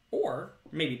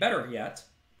 maybe better yet,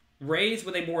 raise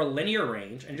with a more linear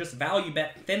range and just value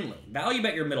bet thinly. Value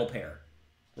bet your middle pair,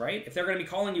 right? If they're going to be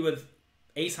calling you with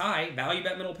ace high, value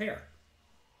bet middle pair.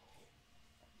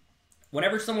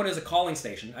 Whenever someone is a calling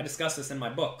station, I discuss this in my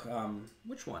book.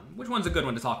 Which one? Which one's a good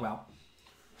one to talk about?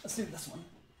 Let's do this one.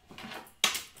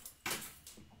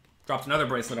 Dropped another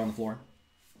bracelet on the floor.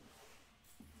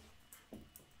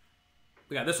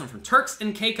 We got this one from Turks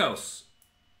and Caicos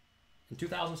in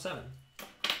 2007.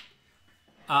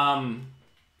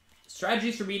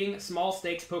 Strategies for beating small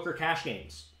stakes poker cash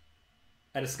games.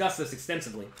 I discuss this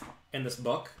extensively in this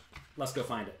book. Let's go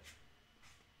find it.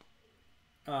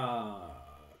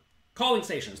 Calling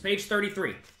stations, page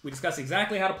 33. We discuss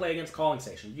exactly how to play against calling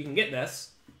stations. You can get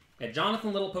this at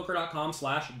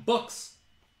jonathanlittlepoker.com/books.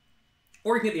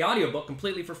 Or you can get the audiobook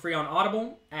completely for free on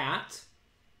Audible at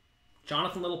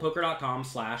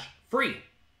jonathanlittlepoker.com/free.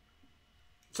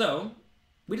 So,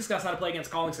 we discuss how to play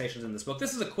against calling stations in this book.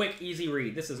 This is a quick, easy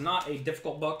read. This is not a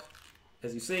difficult book,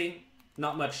 as you see.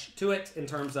 Not much to it in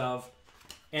terms of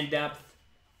in-depth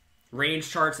range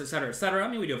charts, etc., etc. I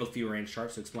mean, we do have a few range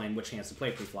charts to explain which hands to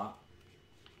play pre-flop.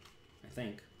 I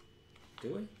think.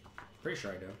 Do we? Pretty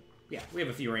sure I do. Yeah, we have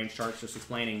a few range charts just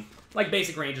explaining, like,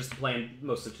 basic ranges to play in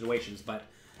most situations, but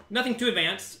nothing too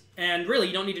advanced. And really,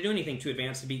 you don't need to do anything too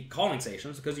advanced to beat calling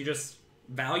stations because you just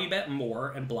value bet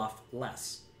more and bluff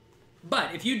less.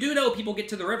 But if you do know people get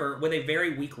to the river with a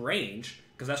very weak range,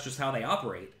 because that's just how they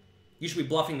operate, you should be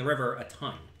bluffing the river a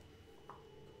ton.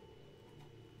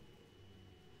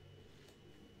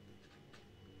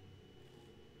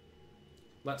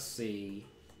 Let's see.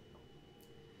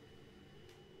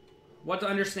 What to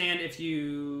understand if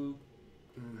you...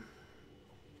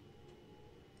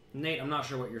 Nate, I'm not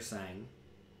sure what you're saying.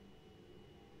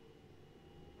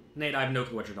 Nate, I have no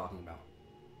clue what you're talking about.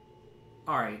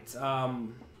 Alright,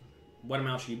 what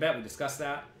amount should you bet? We discussed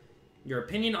that. Your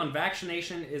opinion on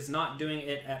vaccination is not doing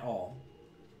it at all.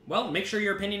 Well, make sure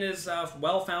your opinion is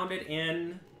well-founded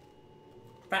in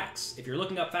facts. If you're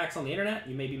looking up facts on the internet,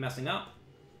 you may be messing up.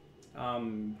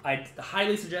 I'd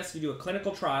highly suggest you do a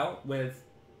clinical trial with,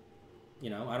 I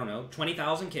don't know,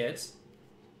 20,000 kids.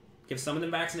 Give some of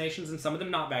them vaccinations and some of them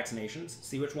not vaccinations.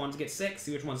 See which ones get sick,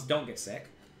 see which ones don't get sick.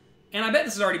 And I bet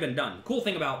this has already been done. The cool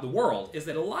thing about the world is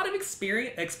that a lot of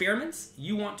experiments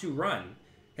you want to run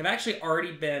have actually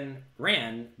already been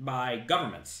ran by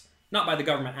governments. Not by the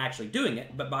government actually doing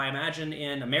it, but by, imagine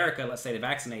in America, let's say they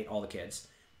vaccinate all the kids.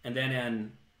 And then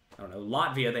in, I don't know,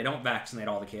 Latvia, they don't vaccinate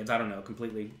all the kids. I don't know,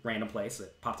 completely random place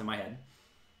that popped in my head.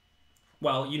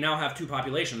 Well, you now have two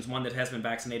populations, one that has been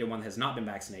vaccinated, one that has not been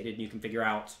vaccinated, and you can figure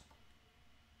out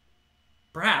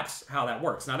perhaps how that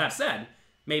works. Now, that said,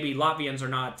 maybe Latvians are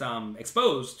not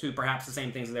exposed to perhaps the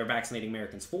same things that they're vaccinating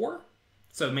Americans for.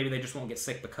 So maybe they just won't get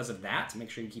sick because of that. Make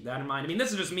sure you keep that in mind. I mean,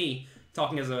 this is just me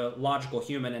talking as a logical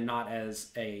human and not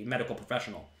as a medical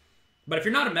professional. But if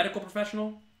you're not a medical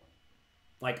professional,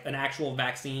 like an actual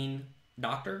vaccine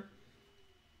doctor,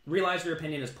 realize your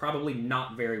opinion is probably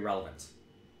not very relevant.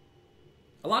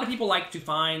 A lot of people like to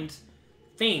find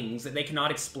things that they cannot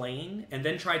explain and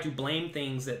then try to blame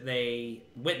things that they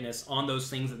witness on those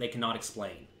things that they cannot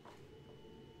explain.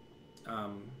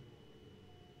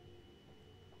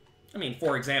 I mean,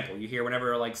 for example, you hear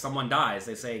whenever like someone dies,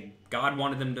 they say God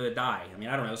wanted them to die. I mean,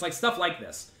 I don't know. It's like stuff like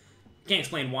this. Can't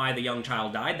explain why the young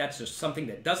child died. That's just something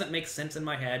that doesn't make sense in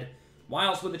my head. Why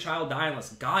else would the child die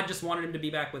unless God just wanted him to be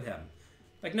back with him?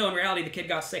 Like, no, in reality, the kid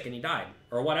got sick and he died.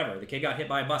 Or whatever. The kid got hit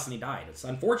by a bus and he died. It's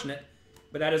unfortunate,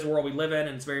 but that is the world we live in,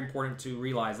 and it's very important to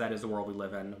realize that is the world we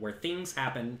live in, where things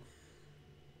happen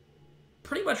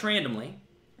pretty much randomly,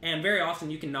 and very often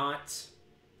you cannot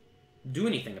do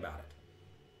anything about it.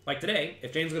 Like today,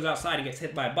 if James goes outside and gets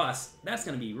hit by a bus, that's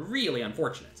going to be really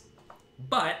unfortunate.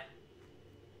 But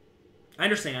I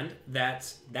understand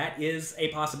that that is a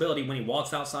possibility when he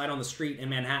walks outside on the street in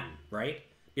Manhattan, right?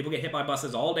 People get hit by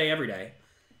buses all day, every day.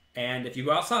 And if you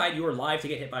go outside, you are live to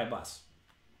get hit by a bus.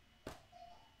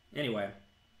 Anyway.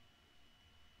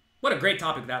 What a great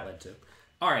topic that led to.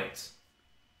 All right.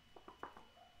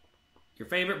 Your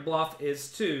favorite bluff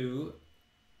is to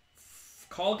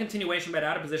call continuation bet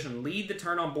out of position, lead the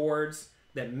turn on boards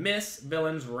that miss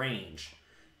villain's range.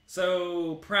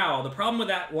 So, Prowl, the problem with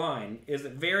that line is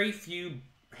that very few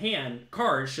hand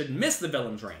cards should miss the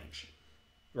villain's range,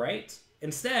 right?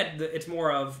 Instead, it's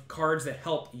more of cards that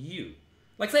help you.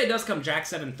 Like, say it does come Jack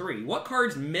 7-3. What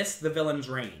cards miss the villain's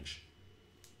range?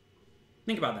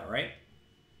 Think about that, right?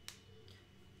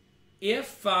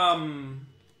 If the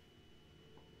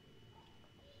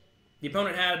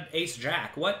opponent had Ace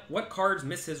Jack, what cards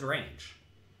miss his range?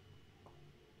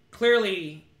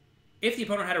 Clearly, if the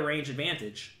opponent had a range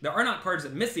advantage, there are not cards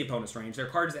that miss the opponent's range. There are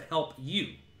cards that help you.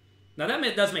 Now,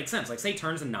 that does make sense. Like, say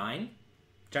turns a 9,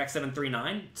 Jack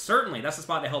 7-3-9. Certainly, that's the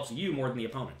spot that helps you more than the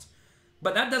opponent.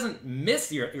 But that doesn't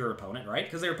miss your opponent, right?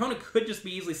 Because their opponent could just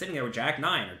be easily sitting there with Jack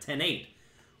 9 or 10-8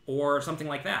 or something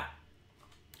like that.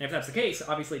 And if that's the case,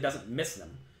 obviously it doesn't miss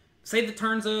them. Say the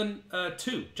turn's a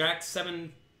 2, Jack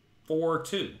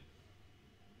 7-4-2.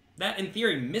 That, in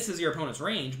theory, misses your opponent's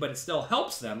range, but it still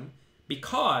helps them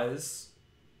because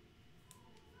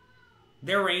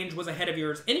their range was ahead of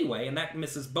yours anyway, and that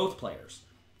misses both players.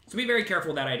 So be very careful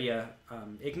with that idea.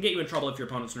 It can get you in trouble if your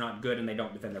opponents are not good and they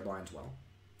don't defend their blinds well.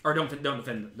 Or don't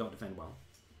defend well.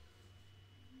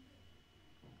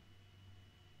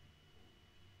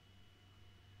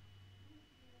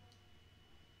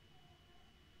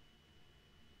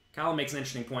 Kyle makes an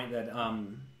interesting point that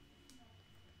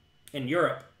in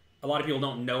Europe, a lot of people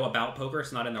don't know about poker.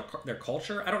 It's not in their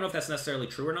culture. I don't know if that's necessarily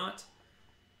true or not.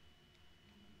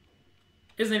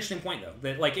 It's an interesting point, though.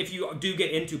 That, like, if you do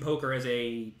get into poker as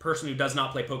a person who does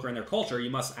not play poker in their culture,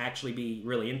 you must actually be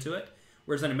really into it.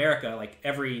 Whereas in America, like,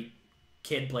 every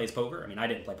kid plays poker. I mean, I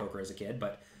didn't play poker as a kid,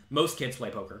 but most kids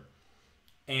play poker.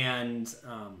 And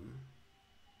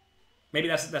maybe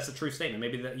that's a true statement.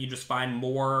 Maybe that you just find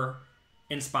more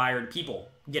inspired people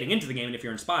getting into the game, and if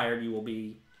you're inspired, you will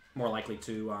be more likely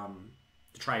to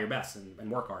try your best and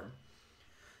work hard.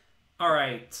 All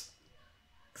right.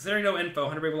 Considering no info,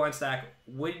 100 big blind stack,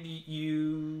 would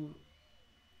you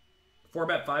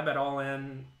 4-bet, 5-bet all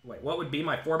in? Wait, what would be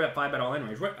my 4-bet, 5-bet all in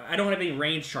range? I don't have any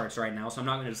range charts right now, so I'm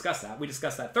not going to discuss that. We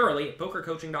discussed that thoroughly at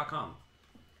pokercoaching.com.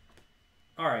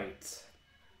 All right.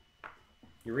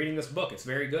 You're reading this book. It's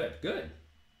very good. Good.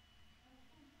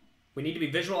 We need to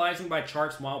be visualizing by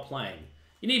charts while playing.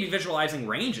 You need to be visualizing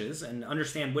ranges and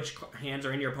understand which hands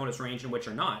are in your opponent's range and which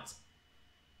are not.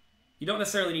 You don't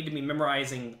necessarily need to be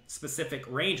memorizing specific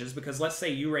ranges because let's say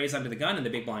you raise under the gun in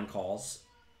the big blind calls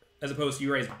as opposed to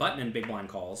you raise button in big blind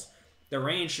calls. The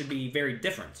range should be very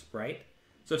different, right?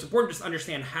 So it's important to just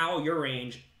understand how your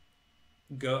range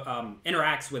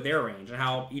interacts with their range and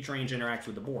how each range interacts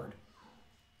with the board.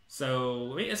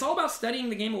 So it's all about studying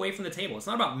the game away from the table. It's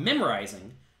not about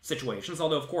memorizing situations,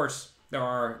 although, of course, there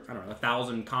are,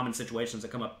 1,000 common situations that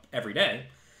come up every day.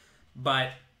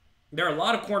 But there are a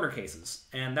lot of corner cases,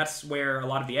 and that's where a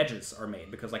lot of the edges are made,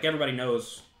 because like everybody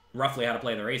knows roughly how to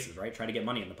play their aces, right? Try to get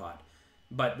money in the pot.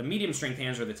 But the medium strength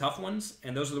hands are the tough ones,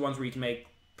 and those are the ones where you can make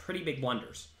pretty big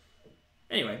blunders.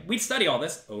 Anyway, we study all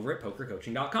this over at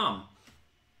pokercoaching.com.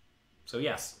 So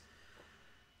yes,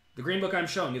 the green book I'm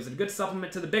showing is a good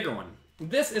supplement to the bigger one.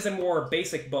 This is a more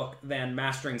basic book than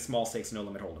Mastering Small Stakes No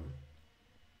Limit Hold'em.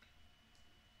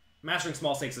 Mastering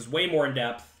Small Stakes is way more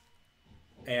in-depth,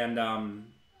 and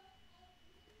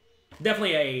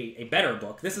definitely a better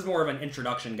book. This is more of an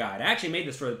introduction guide. I actually made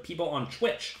this for people on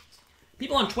Twitch.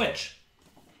 People on Twitch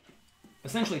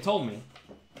essentially told me...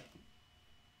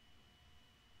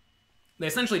 They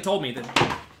essentially told me that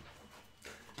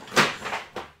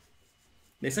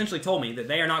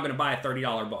they are not going to buy a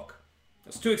 $30 book.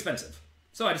 It's too expensive.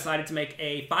 So I decided to make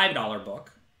a $5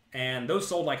 book, and those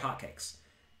sold like hotcakes.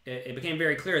 It became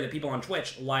very clear that people on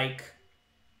Twitch like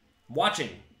watching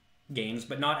games,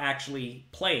 but not actually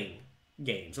playing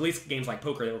games, at least games like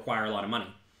poker that require a lot of money.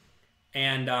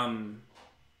 And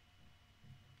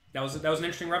that was an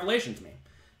interesting revelation to me.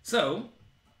 So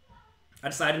I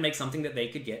decided to make something that they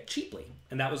could get cheaply,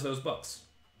 and that was those books.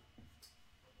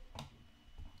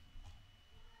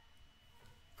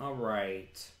 All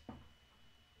right.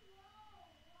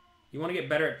 You want to get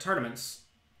better at tournaments.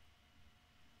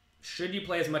 Should you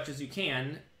play as much as you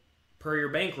can per your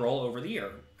bankroll over the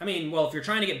year? I mean, well, if you're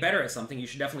trying to get better at something, you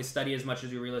should definitely study as much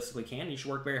as you realistically can. You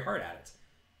should work very hard at it.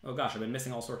 Oh gosh, I've been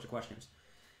missing all sorts of questions.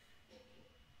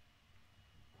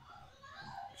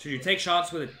 Should you take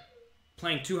shots with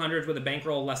playing 200s with a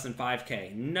bankroll less than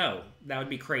 5K? No, that would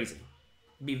be crazy.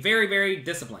 Be very, very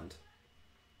disciplined.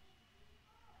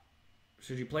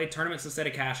 Should you play tournaments instead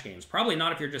of cash games? Probably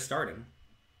not if you're just starting.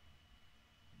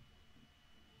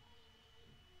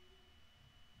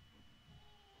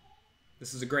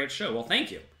 This is a great show. Well,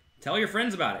 thank you. Tell your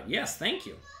friends about it. Yes, thank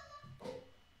you.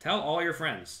 Tell all your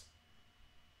friends.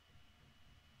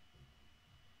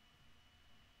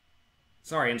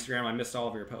 Sorry, Instagram, I missed all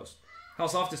of your posts. How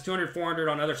soft is 200, 400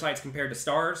 on other sites compared to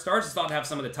Stars? Stars is thought to have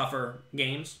some of the tougher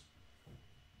games.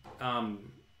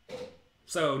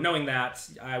 So knowing that,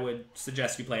 I would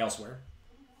suggest you play elsewhere.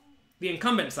 The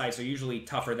incumbent sites are usually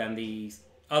tougher than the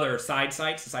other side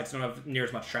sites. The sites don't have near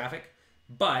as much traffic.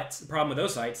 But the problem with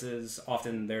those sites is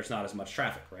often there's not as much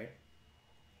traffic, right?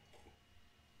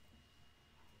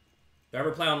 Did I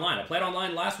ever play online? I played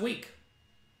online last week.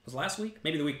 Was it last week?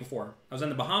 Maybe the week before. I was in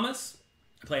the Bahamas.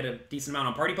 I played a decent amount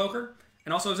on Party Poker.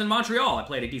 And also I was in Montreal. I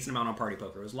played a decent amount on Party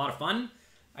Poker. It was a lot of fun.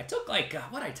 I took like,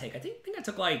 what did I take? I think I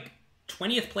took like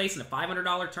 20th place in a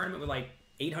 $500 tournament with like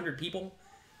 800 people.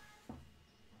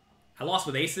 I lost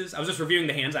with aces. I was just reviewing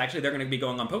the hands. Actually, they're going to be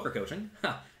going on poker coaching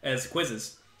as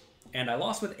quizzes. And I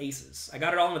lost with aces. I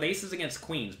got it all in with aces against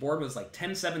queens. Board was like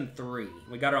 10-7-3.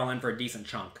 We got it all in for a decent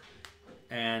chunk.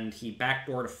 And he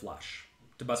backdoored a flush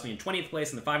to bust me in 20th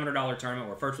place in the $500 tournament,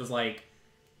 where first was like,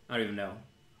 I don't even know,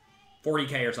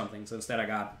 40K or something. So instead I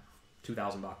got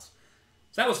 $2,000. So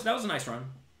that was a nice run.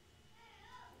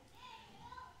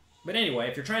 But anyway,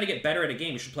 if you're trying to get better at a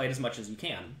game, you should play it as much as you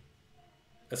can.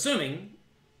 Assuming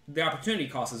the opportunity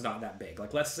cost is not that big.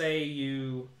 Like, let's say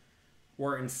you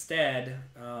were instead,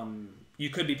 you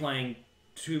could be playing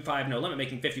 2-5 no limit,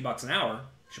 making $50 an hour.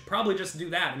 You should probably just do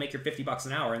that and make your $50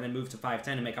 an hour, and then move to 5-10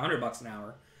 and make $100 an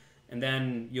hour. And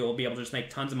then you'll be able to just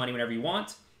make tons of money whenever you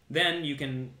want. Then you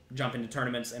can jump into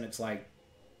tournaments, and it's like,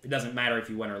 it doesn't matter if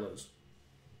you win or lose.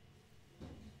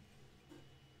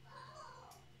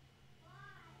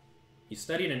 You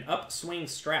studied an upswing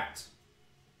strat.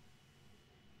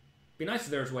 Be nice if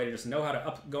there was a way to just know how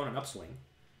to go on an upswing.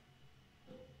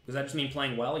 Does that just mean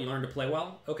playing well? You learn to play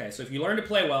well? Okay, so if you learn to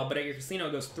play well, but at your casino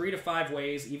it goes 3 to 5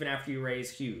 ways even after you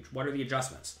raise huge, what are the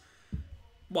adjustments?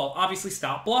 Well, obviously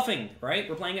stop bluffing, right?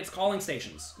 We're playing against calling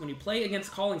stations. When you play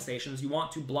against calling stations, you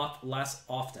want to bluff less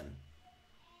often.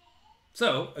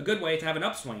 So, a good way to have an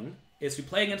upswing is to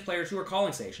play against players who are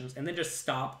calling stations and then just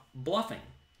stop bluffing.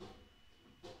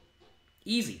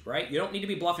 Easy, right? You don't need to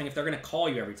be bluffing if they're going to call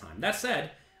you every time. That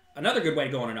said, another good way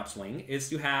to go on an upswing is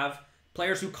to have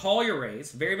players who call your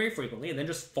raise very, very frequently and then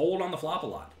just fold on the flop a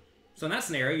lot. So in that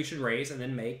scenario, you should raise and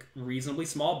then make reasonably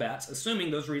small bets,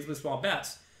 assuming those reasonably small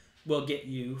bets will get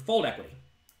you fold equity.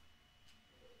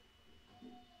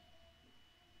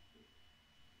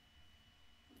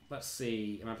 Let's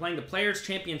see. Am I playing the Players'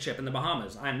 Championship in the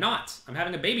Bahamas? I'm not. I'm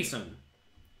having a baby soon.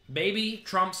 Baby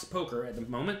trumps poker at the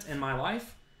moment in my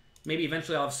life. Maybe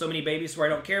eventually I'll have so many babies where I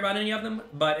don't care about any of them,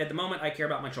 but at the moment I care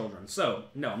about my children. So,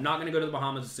 no, I'm not going to go to the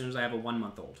Bahamas as soon as I have a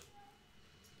 1-month-old.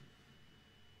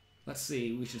 Let's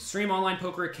see. We should stream online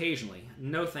poker occasionally.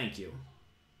 No, thank you.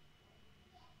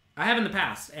 I have in the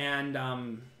past, and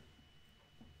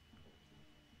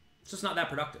it's just not that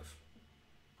productive.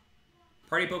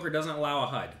 Party poker doesn't allow a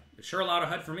HUD. It sure allowed a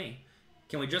HUD for me.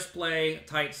 Can we just play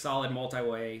tight, solid,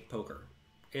 multi-way poker?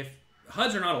 If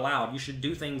HUDs are not allowed, you should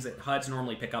do things that HUDs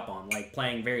normally pick up on, like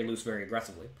playing very loose, very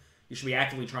aggressively. You should be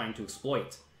actively trying to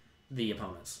exploit the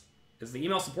opponents. Is the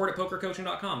email support at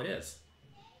pokercoaching.com? It is.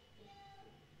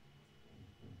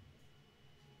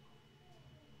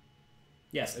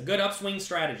 Yes, a good upswing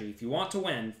strategy. If you want to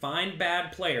win, find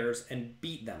bad players and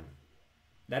beat them.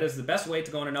 That is the best way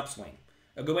to go on an upswing.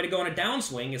 A good way to go on a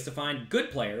downswing is to find good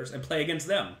players and play against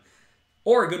them.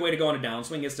 Or a good way to go on a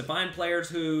downswing is to find players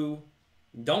who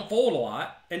don't fold a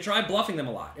lot and try bluffing them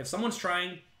a lot.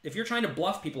 If you're trying to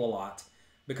bluff people a lot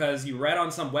because you read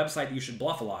on some website that you should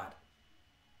bluff a lot,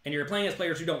 and you're playing against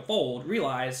players who don't fold,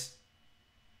 realize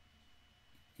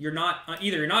you're not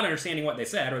understanding what they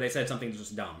said, or they said something that's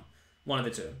just dumb. One of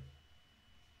the two.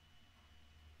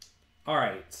 All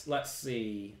right, let's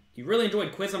see. You really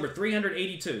enjoyed quiz number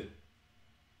 382.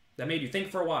 That made you think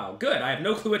for a while. Good. I have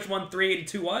no clue which one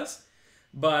 382 was,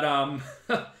 but I'm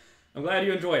glad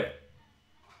you enjoyed it.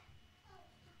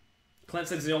 Clint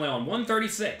says he's only on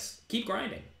 136. Keep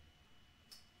grinding.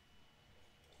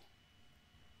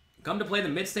 Come to play the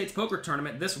Mid-States Poker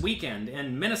Tournament this weekend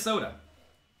in Minnesota.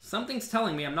 Something's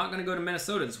telling me I'm not going to go to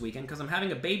Minnesota this weekend because I'm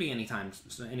having a baby anytime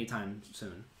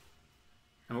soon.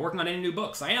 I'm working on any new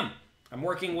books. I am. I'm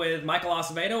working with Michael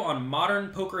Acevedo on Modern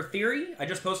Poker Theory. I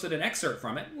just posted an excerpt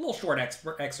from it. A little short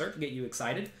excerpt to get you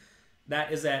excited.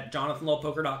 That is at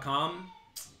jonathanlowpoker.com.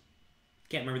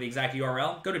 Can't remember the exact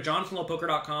URL. Go to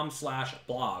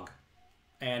jonathanlowpoker.com/blog.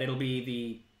 And it'll be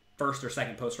the first or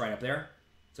second post right up there.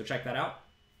 So check that out.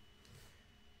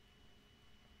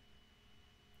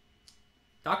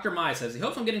 Dr. Mai says, he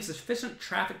hopes I'm getting sufficient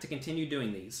traffic to continue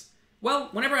doing these. Well,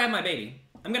 whenever I have my baby,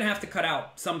 I'm going to have to cut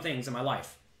out some things in my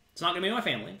life. It's not going to be my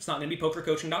family. It's not going to be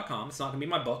pokercoaching.com. It's not going to be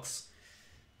my books.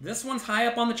 This one's high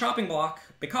up on the chopping block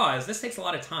because this takes a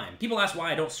lot of time. People ask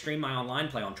why I don't stream my online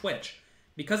play on Twitch.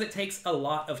 Because it takes a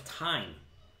lot of time,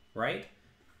 right?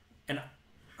 And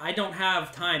I don't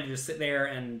have time to just sit there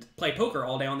and play poker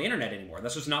all day on the internet anymore.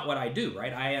 That's just not what I do,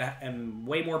 right? I am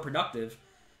way more productive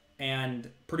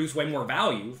and produce way more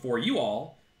value for you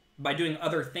all by doing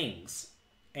other things.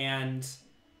 And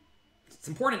it's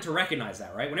important to recognize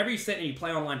that, right? Whenever you sit and you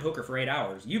play online poker for 8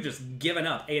 hours, you've just given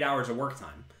up 8 hours of work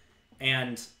time.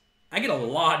 And I get a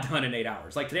lot done in 8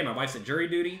 hours. Like today, my wife's at jury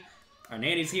duty. Our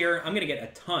nanny's here. I'm going to get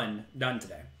a ton done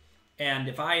today. And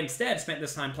if I instead spent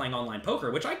this time playing online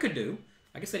poker, which I could do,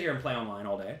 I could sit here and play online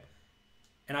all day,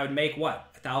 and I would make,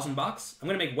 what, $1,000? I'm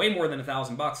going to make way more than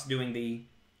 $1,000 doing the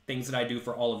things that I do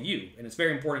for all of you. And it's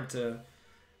very important to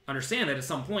understand that at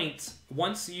some point,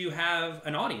 once you have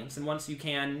an audience and once you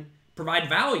can provide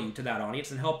value to that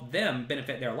audience and help them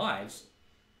benefit their lives,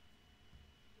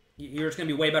 you're just going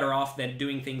to be way better off than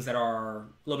doing things that are a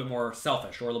little bit more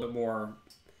selfish or a little bit more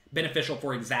beneficial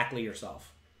for exactly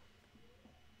yourself.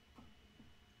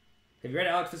 Have you read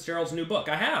Alex Fitzgerald's new book?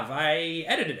 I have. I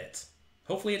edited it.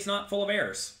 Hopefully it's not full of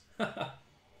errors. For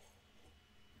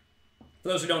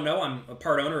those who don't know, I'm a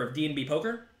part owner of D&B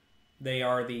Poker. They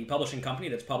are the publishing company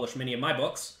that's published many of my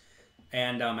books.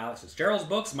 And Alex Fitzgerald's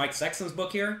books, Mike Sexton's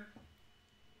book here,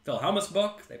 Phil Hellmuth's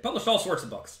book. They published all sorts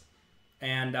of books.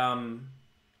 And I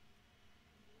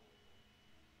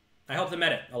help them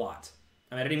edit a lot.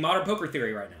 I'm editing Modern Poker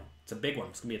Theory right now. It's a big one.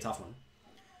 It's going to be a tough one.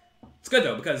 It's good,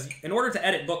 though, because in order to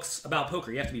edit books about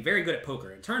poker, you have to be very good at poker.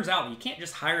 It turns out that you can't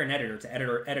just hire an editor to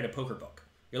edit a poker book.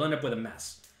 You'll end up with a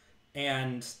mess.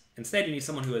 And instead, you need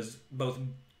someone who is both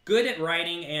good at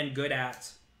writing and good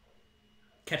at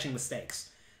catching mistakes.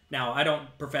 Now, I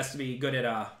don't profess to be good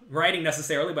at writing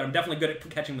necessarily, but I'm definitely good at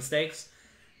catching mistakes.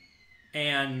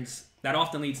 And that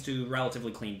often leads to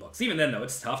relatively clean books. Even then, though,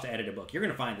 it's tough to edit a book. You're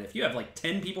going to find that if you have like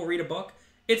 10 people read a book,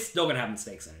 it's still going to have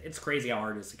mistakes in it. It's crazy how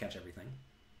hard it is to catch everything.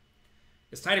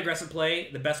 Is tight aggressive play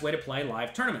the best way to play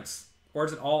live tournaments? Or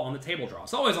is it all on the table draw?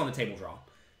 It's always on the table draw.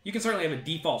 You can certainly have a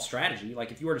default strategy.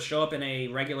 Like if you were to show up in a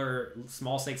regular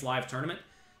small stakes live tournament,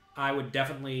 I would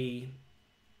definitely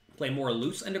play more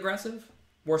loose and aggressive.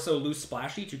 More so loose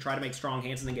splashy to try to make strong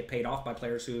hands and then get paid off by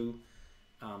players who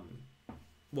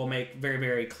will make very,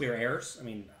 very clear errors. I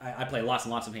mean, I play lots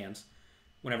and lots of hands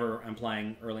whenever I'm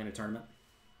playing early in a tournament.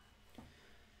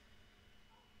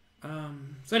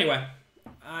 So anyway,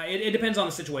 it depends on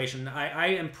the situation.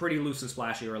 I am pretty loose and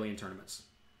splashy early in tournaments.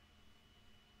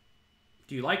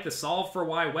 Do you like the Solve for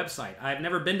Why website? I've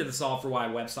never been to the Solve for Why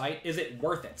website. Is it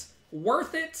worth it?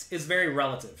 Worth it is very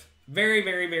relative. Very,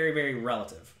 very, very, very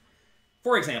relative.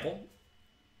 For example,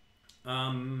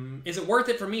 is it worth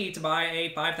it for me to buy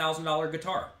a $5,000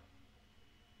 guitar?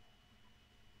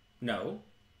 No.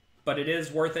 But it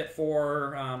is worth it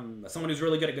for someone who's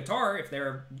really good at guitar if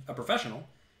they're a professional.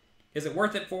 Is it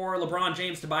worth it for LeBron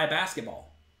James to buy a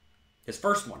basketball? His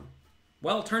first one.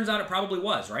 Well, it turns out it probably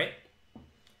was, right?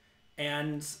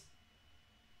 And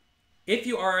if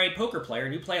you are a poker player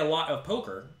and you play a lot of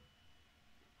poker,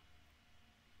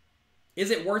 is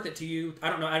it worth it to you? I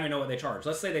don't even know what they charge.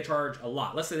 Let's say they charge a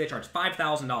lot. Let's say they charge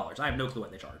 $5,000. I have no clue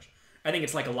what they charge. I think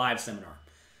it's like a live seminar.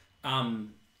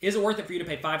 Is it worth it for you to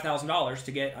pay $5,000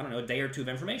 to get, I don't know, a day or two of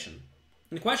information?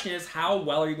 And the question is, how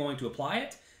well are you going to apply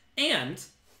it? And,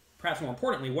 perhaps more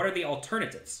importantly, what are the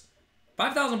alternatives?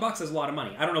 $5,000 is a lot of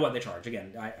money. I don't know what they charge.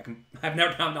 Again, I've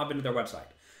not been to their website.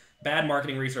 Bad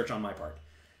marketing research on my part.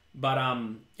 But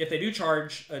if they do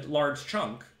charge a large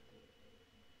chunk,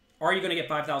 are you going to get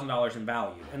 $5,000 in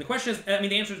value? And the question is, I mean,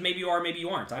 the answer is maybe you are, maybe you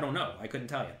aren't. I don't know. I couldn't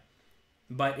tell you.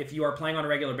 But if you are playing on a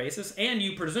regular basis and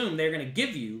you presume they're going to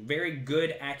give you very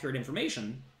good, accurate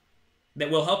information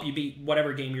that will help you beat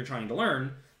whatever game you're trying to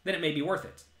learn, then it may be worth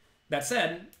it. That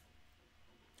said,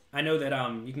 I know that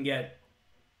you can get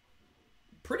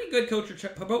pretty good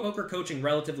poker coaching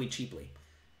relatively cheaply.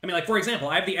 I mean, like, for example,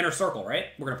 I have the Inner Circle, right?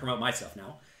 We're going to promote my stuff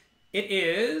now. It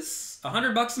is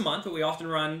 $100 a month, but we often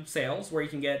run sales where you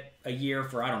can get a year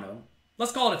for, I don't know,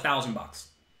 let's call it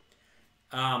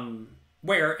 $1,000.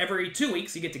 Where every 2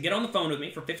 weeks you get to get on the phone with me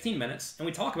for 15 minutes and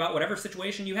we talk about whatever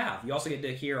situation you have. You also get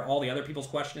to hear all the other people's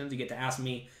questions. You get to ask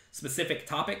me specific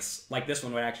topics, like this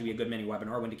one would actually be a good mini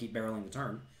webinar, when to keep barreling the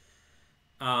turn.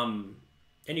 And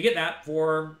you get that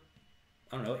for,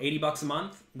 I don't know, $80 a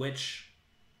month, which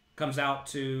comes out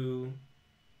to,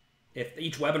 if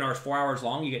each webinar is 4 hours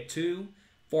long, you get 2,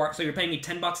 4, so you're paying me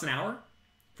 $10 an hour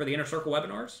for the Inner Circle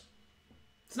webinars.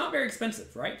 It's not very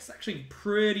expensive, right? It's actually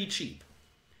pretty cheap.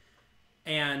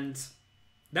 And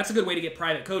that's a good way to get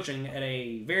private coaching at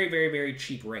a very, very, very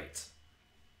cheap rate.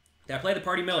 Did I play the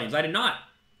Party Millions? I did not.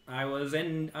 I was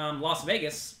in Las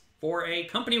Vegas for a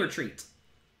company retreat.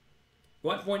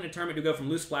 What point in a tournament do we go from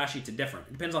loose splashy to different?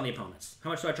 It depends on the opponents.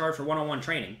 How much do I charge for one-on-one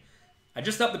training? I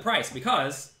just upped the price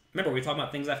because, remember, we were talking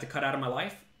about things I have to cut out of my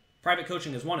life? Private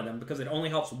coaching is one of them because it only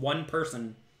helps one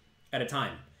person at a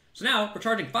time. So now we're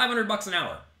charging $500 an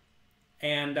hour.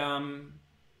 And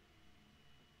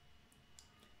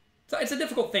so it's a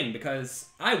difficult thing because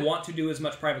I want to do as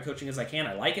much private coaching as I can.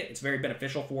 I like it. It's very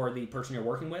beneficial for the person you're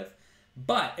working with.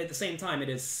 But at the same time, it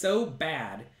is so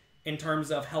bad in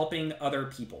terms of helping other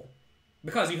people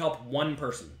because you help one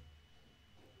person.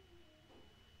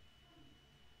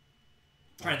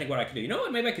 I'm trying to think what I could do. You know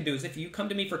what maybe I could do is if you come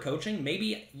to me for coaching,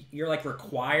 maybe you're like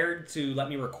required to let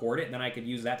me record it and then I could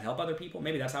use that to help other people.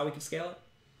 Maybe that's how we could scale it.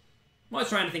 I'm always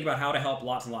trying to think about how to help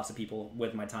lots and lots of people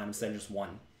with my time instead of just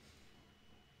one.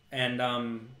 And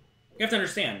you have to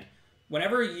understand,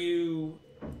 whenever you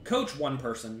coach one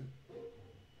person,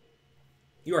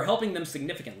 you are helping them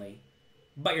significantly,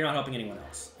 but you're not helping anyone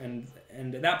else. And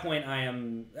at that point,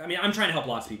 I'm trying to help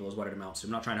lots of people is what it amounts to.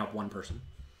 I'm not trying to help one person.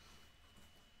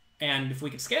 And if we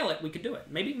could scale it, we could do it.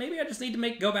 Maybe I just need to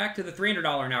go back to the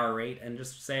 $300 an hour rate and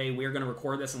just say we're going to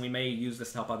record this and we may use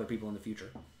this to help other people in the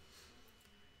future.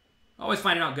 Always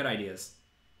finding out good ideas.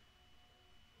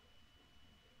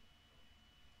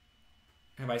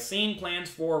 Have I seen plans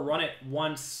for Run It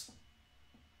Once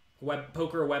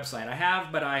poker website? I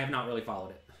have, but I have not really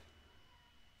followed it.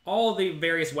 All the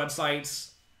various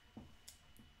websites,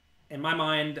 in my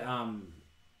mind,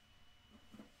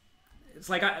 it's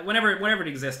like whenever it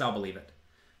exists, I'll believe it.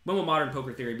 When will Modern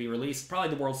Poker Theory be released? Probably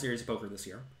the World Series of Poker this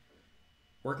year.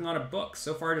 Working on a book.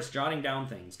 So far, just jotting down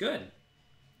things. Good.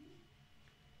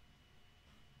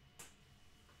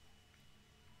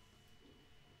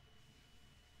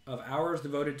 Of hours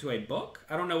devoted to a book?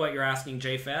 I don't know what you're asking,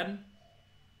 JFed.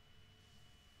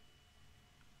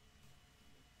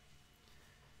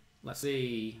 Let's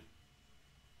see.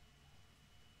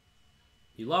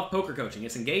 You love poker coaching.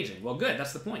 It's engaging. Well, good.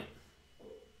 That's the point.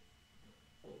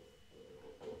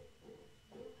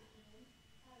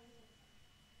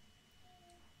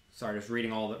 Sorry, just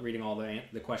reading all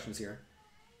the questions here.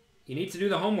 You need to do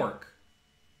the homework.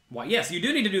 Well, yes, you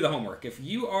do need to do the homework. If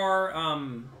you are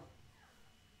on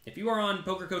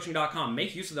pokercoaching.com,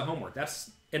 make use of the homework.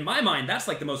 That's, in my mind, that's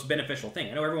like the most beneficial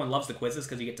thing. I know everyone loves the quizzes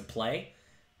because you get to play,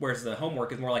 whereas the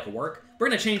homework is more like a work. We're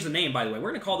going to change the name, by the way. We're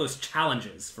going to call those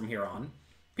challenges from here on.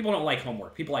 People don't like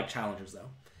homework. People like challenges, though.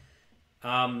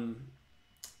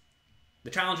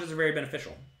 The challenges are very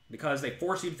beneficial because they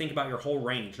force you to think about your whole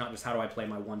range, not just how do I play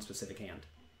my one specific hand.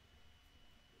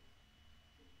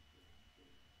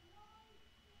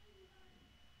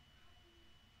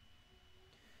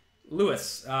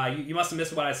 Lewis, you must have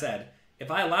missed what I said.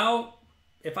 If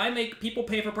I make people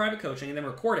pay for private coaching and then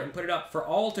record it and put it up for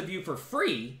all to view for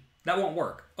free, that won't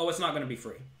work. Oh, it's not going to be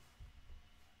free.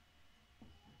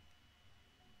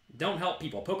 Don't help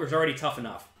people. Poker's already tough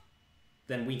enough.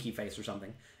 Then Winky Face or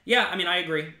something. Yeah, I mean, I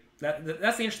agree. That's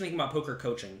the interesting thing about poker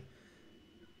coaching.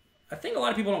 I think a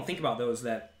lot of people don't think about those,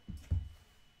 that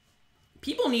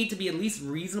people need to be at least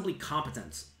reasonably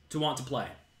competent to want to play,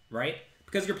 right?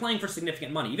 Because you're playing for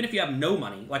significant money. Even if you have no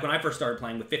money, like when I first started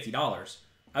playing with $50,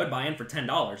 I would buy in for $10,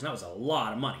 and that was a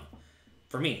lot of money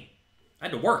for me. I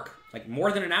had to work like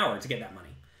more than an hour to get that money.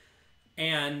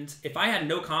 And if I had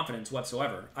no confidence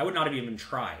whatsoever, I would not have even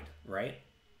tried, right?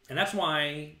 And that's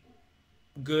why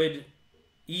good,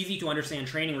 easy to understand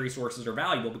training resources are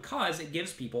valuable, because it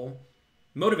gives people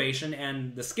motivation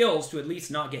and the skills to at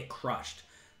least not get crushed.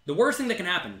 The worst thing that can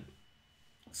happen,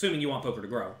 assuming you want poker to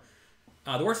grow,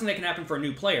 The worst thing that can happen for a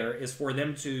new player is for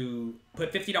them to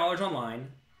put $50 online,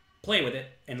 play with it,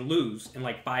 and lose in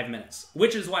like 5 minutes,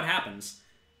 which is what happens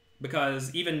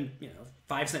because even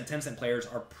 5-cent, 10-cent players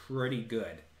are pretty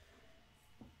good.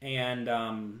 And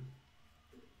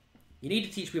you need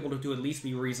to teach people to at least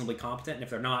be reasonably competent, and if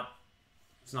they're not,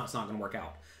 it's not going to work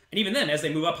out. And even then, as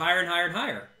they move up higher and higher and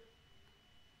higher,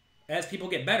 as people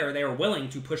get better, they are willing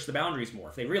to push the boundaries more.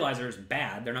 If they realize they're just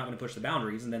bad, they're not going to push the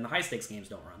boundaries, and then the high-stakes games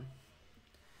don't run.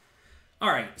 All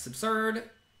right, it's absurd.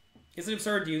 Is it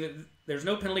absurd to you that there's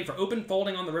no penalty for open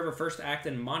folding on the river first act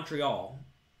in Montreal?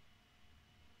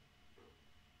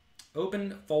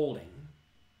 Open folding.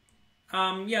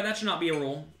 Yeah, that should not be a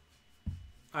rule.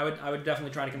 I would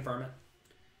definitely try to confirm it.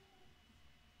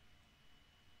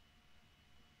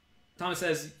 Thomas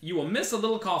says, you will miss a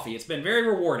little coffee. It's been very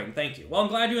rewarding. Thank you. Well, I'm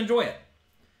glad you enjoy it.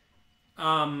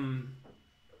 The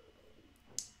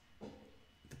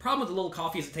problem with the little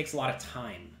coffee is it takes a lot of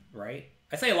time, right?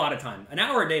 I say a lot of time. An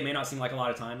hour a day may not seem like a lot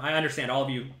of time. I understand all of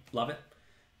you love it.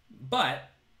 But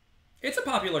it's a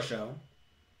popular show.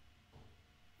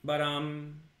 But it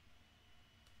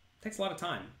takes a lot of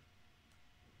time.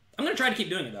 I'm going to try to keep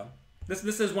doing it, though.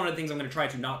 This is one of the things I'm going to try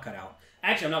to not cut out.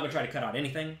 Actually, I'm not going to try to cut out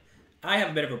anything. I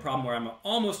have a bit of a problem where I'm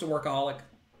almost a workaholic.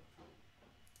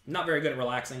 Not very good at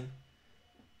relaxing.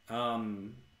 So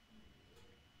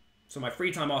my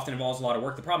free time often involves a lot of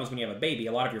work. The problem is when you have a baby,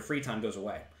 a lot of your free time goes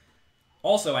away.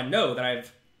 Also, I know that I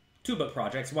have 2 book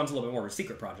projects. One's a little bit more of a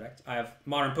secret project. I have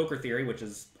Modern Poker Theory, which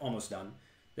is almost done.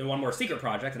 Then one more secret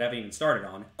project that I haven't even started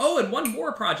on. Oh, and one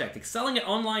more project, Excelling at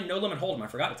Online No Limit Hold'em. I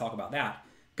forgot to talk about that.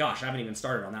 Gosh, I haven't even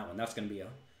started on that one. That's going to be a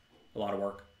lot of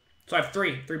work. So I have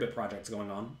 3-bit projects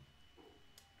going on.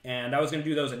 And I was going to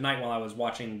do those at night while I was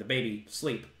watching the baby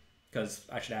sleep, because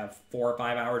I should have 4 or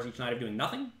 5 hours each night of doing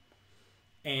nothing.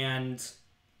 And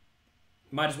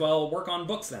might as well work on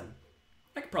books then.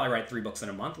 I could probably write 3 books in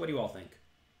a month. What do you all think?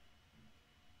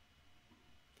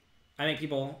 I think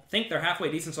people think they're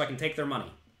halfway decent so I can take their money.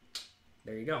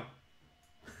 There you go.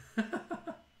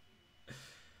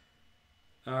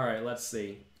 All right, let's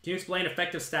see. Can you explain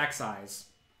effective stack size?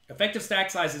 Effective stack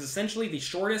size is essentially the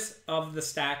shortest of the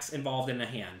stacks involved in a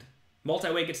hand.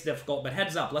 Multi-way gets difficult, but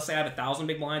heads up. Let's say I have 1,000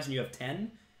 big blinds and you have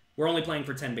 10. We're only playing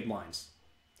for 10 big blinds.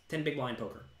 10 big blind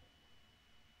poker.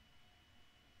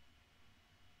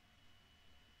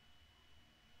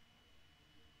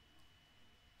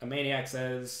 A Maniac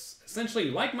says, essentially,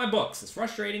 like my books, it's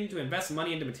frustrating to invest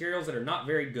money into materials that are not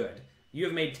very good. You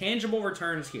have made tangible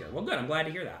returns here. Well, good. I'm glad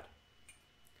to hear that.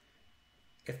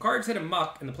 If cards hit a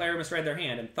muck and the player misread their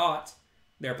hand and thought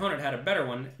their opponent had a better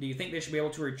one, do you think they should be able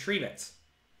to retrieve it?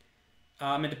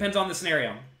 It depends on the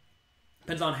scenario.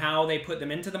 Depends on how they put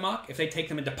them into the muck. If they take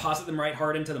them and deposit them right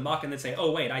hard into the muck and then say,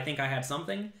 oh, wait, I think I had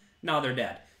something, no, they're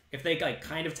dead. If they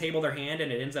kind of table their hand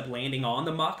and it ends up landing on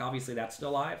the muck, obviously that's still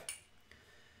alive.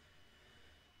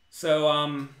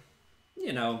 So,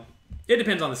 it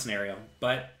depends on the scenario,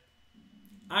 but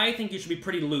I think you should be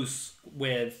pretty loose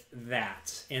with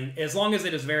that. And as long as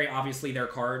it is very obviously their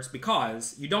cards,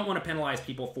 because you don't want to penalize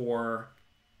people for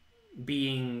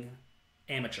being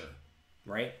amateur,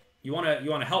 right? You want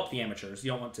to help the amateurs.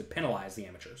 You don't want to penalize the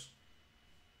amateurs.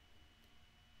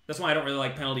 That's why I don't really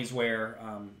like penalties where...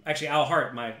 actually, Al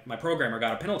Hart, my programmer,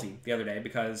 got a penalty the other day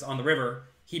because on the river,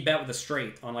 he bet with a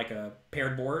straight on a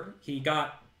paired board. He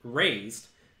got raised,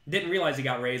 didn't realize he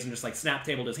got raised, and just snap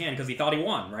tabled his hand because he thought he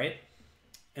won, right?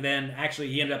 And then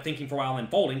actually he ended up thinking for a while and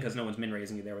then folding because no one's min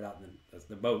raising you there without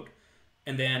the boat.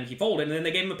 And then he folded, and then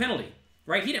they gave him a penalty,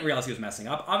 right? He didn't realize he was messing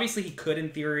up. Obviously, he could, in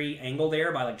theory, angle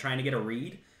there by trying to get a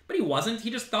read, but he wasn't.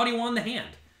 He just thought he won the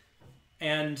hand,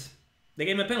 and they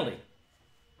gave him a penalty.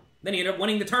 Then he ended up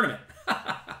winning the tournament.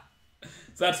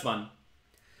 So that's fun.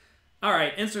 All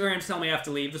right, Instagram's telling me I have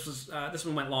to leave. This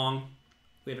one went long.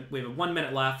 We have 1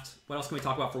 minute left. What else can we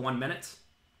talk about for 1 minute?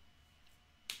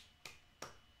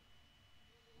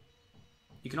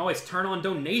 You can always turn on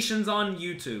donations on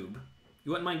YouTube.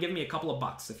 You wouldn't mind giving me a couple of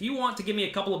bucks. If you want to give me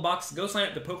a couple of bucks, go sign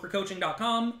up to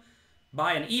pokercoaching.com,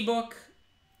 buy an ebook.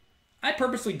 I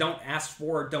purposely don't ask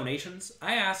for donations.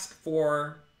 I ask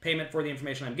for payment for the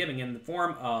information I'm giving in the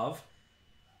form of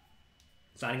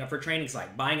signing up for a training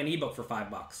site, buying an ebook for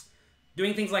 $5.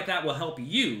 Doing things like that will help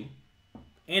you,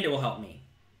 and it will help me.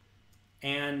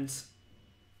 And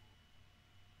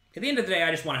at the end of the day,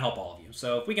 I just want to help all of you.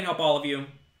 So if we can help all of you,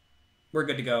 we're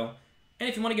good to go. And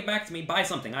if you want to get back to me, buy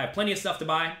something. I have plenty of stuff to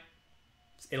buy.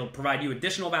 It'll provide you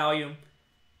additional value.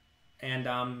 And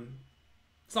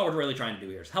that's all we're really trying to do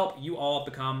here is help you all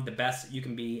become the best you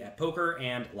can be at poker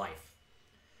and life.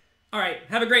 All right,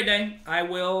 have a great day.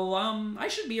 I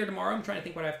should be here tomorrow. I'm trying to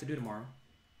think what I have to do tomorrow.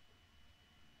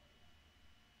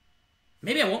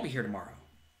 Maybe I won't be here tomorrow.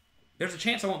 There's a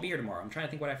chance I won't be here tomorrow. I'm trying to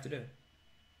think what I have to do.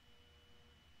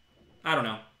 I don't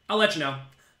know. I'll let you know.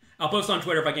 I'll post on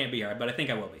Twitter if I can't be here, but I think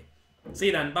I will be. See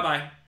you then. Bye-bye.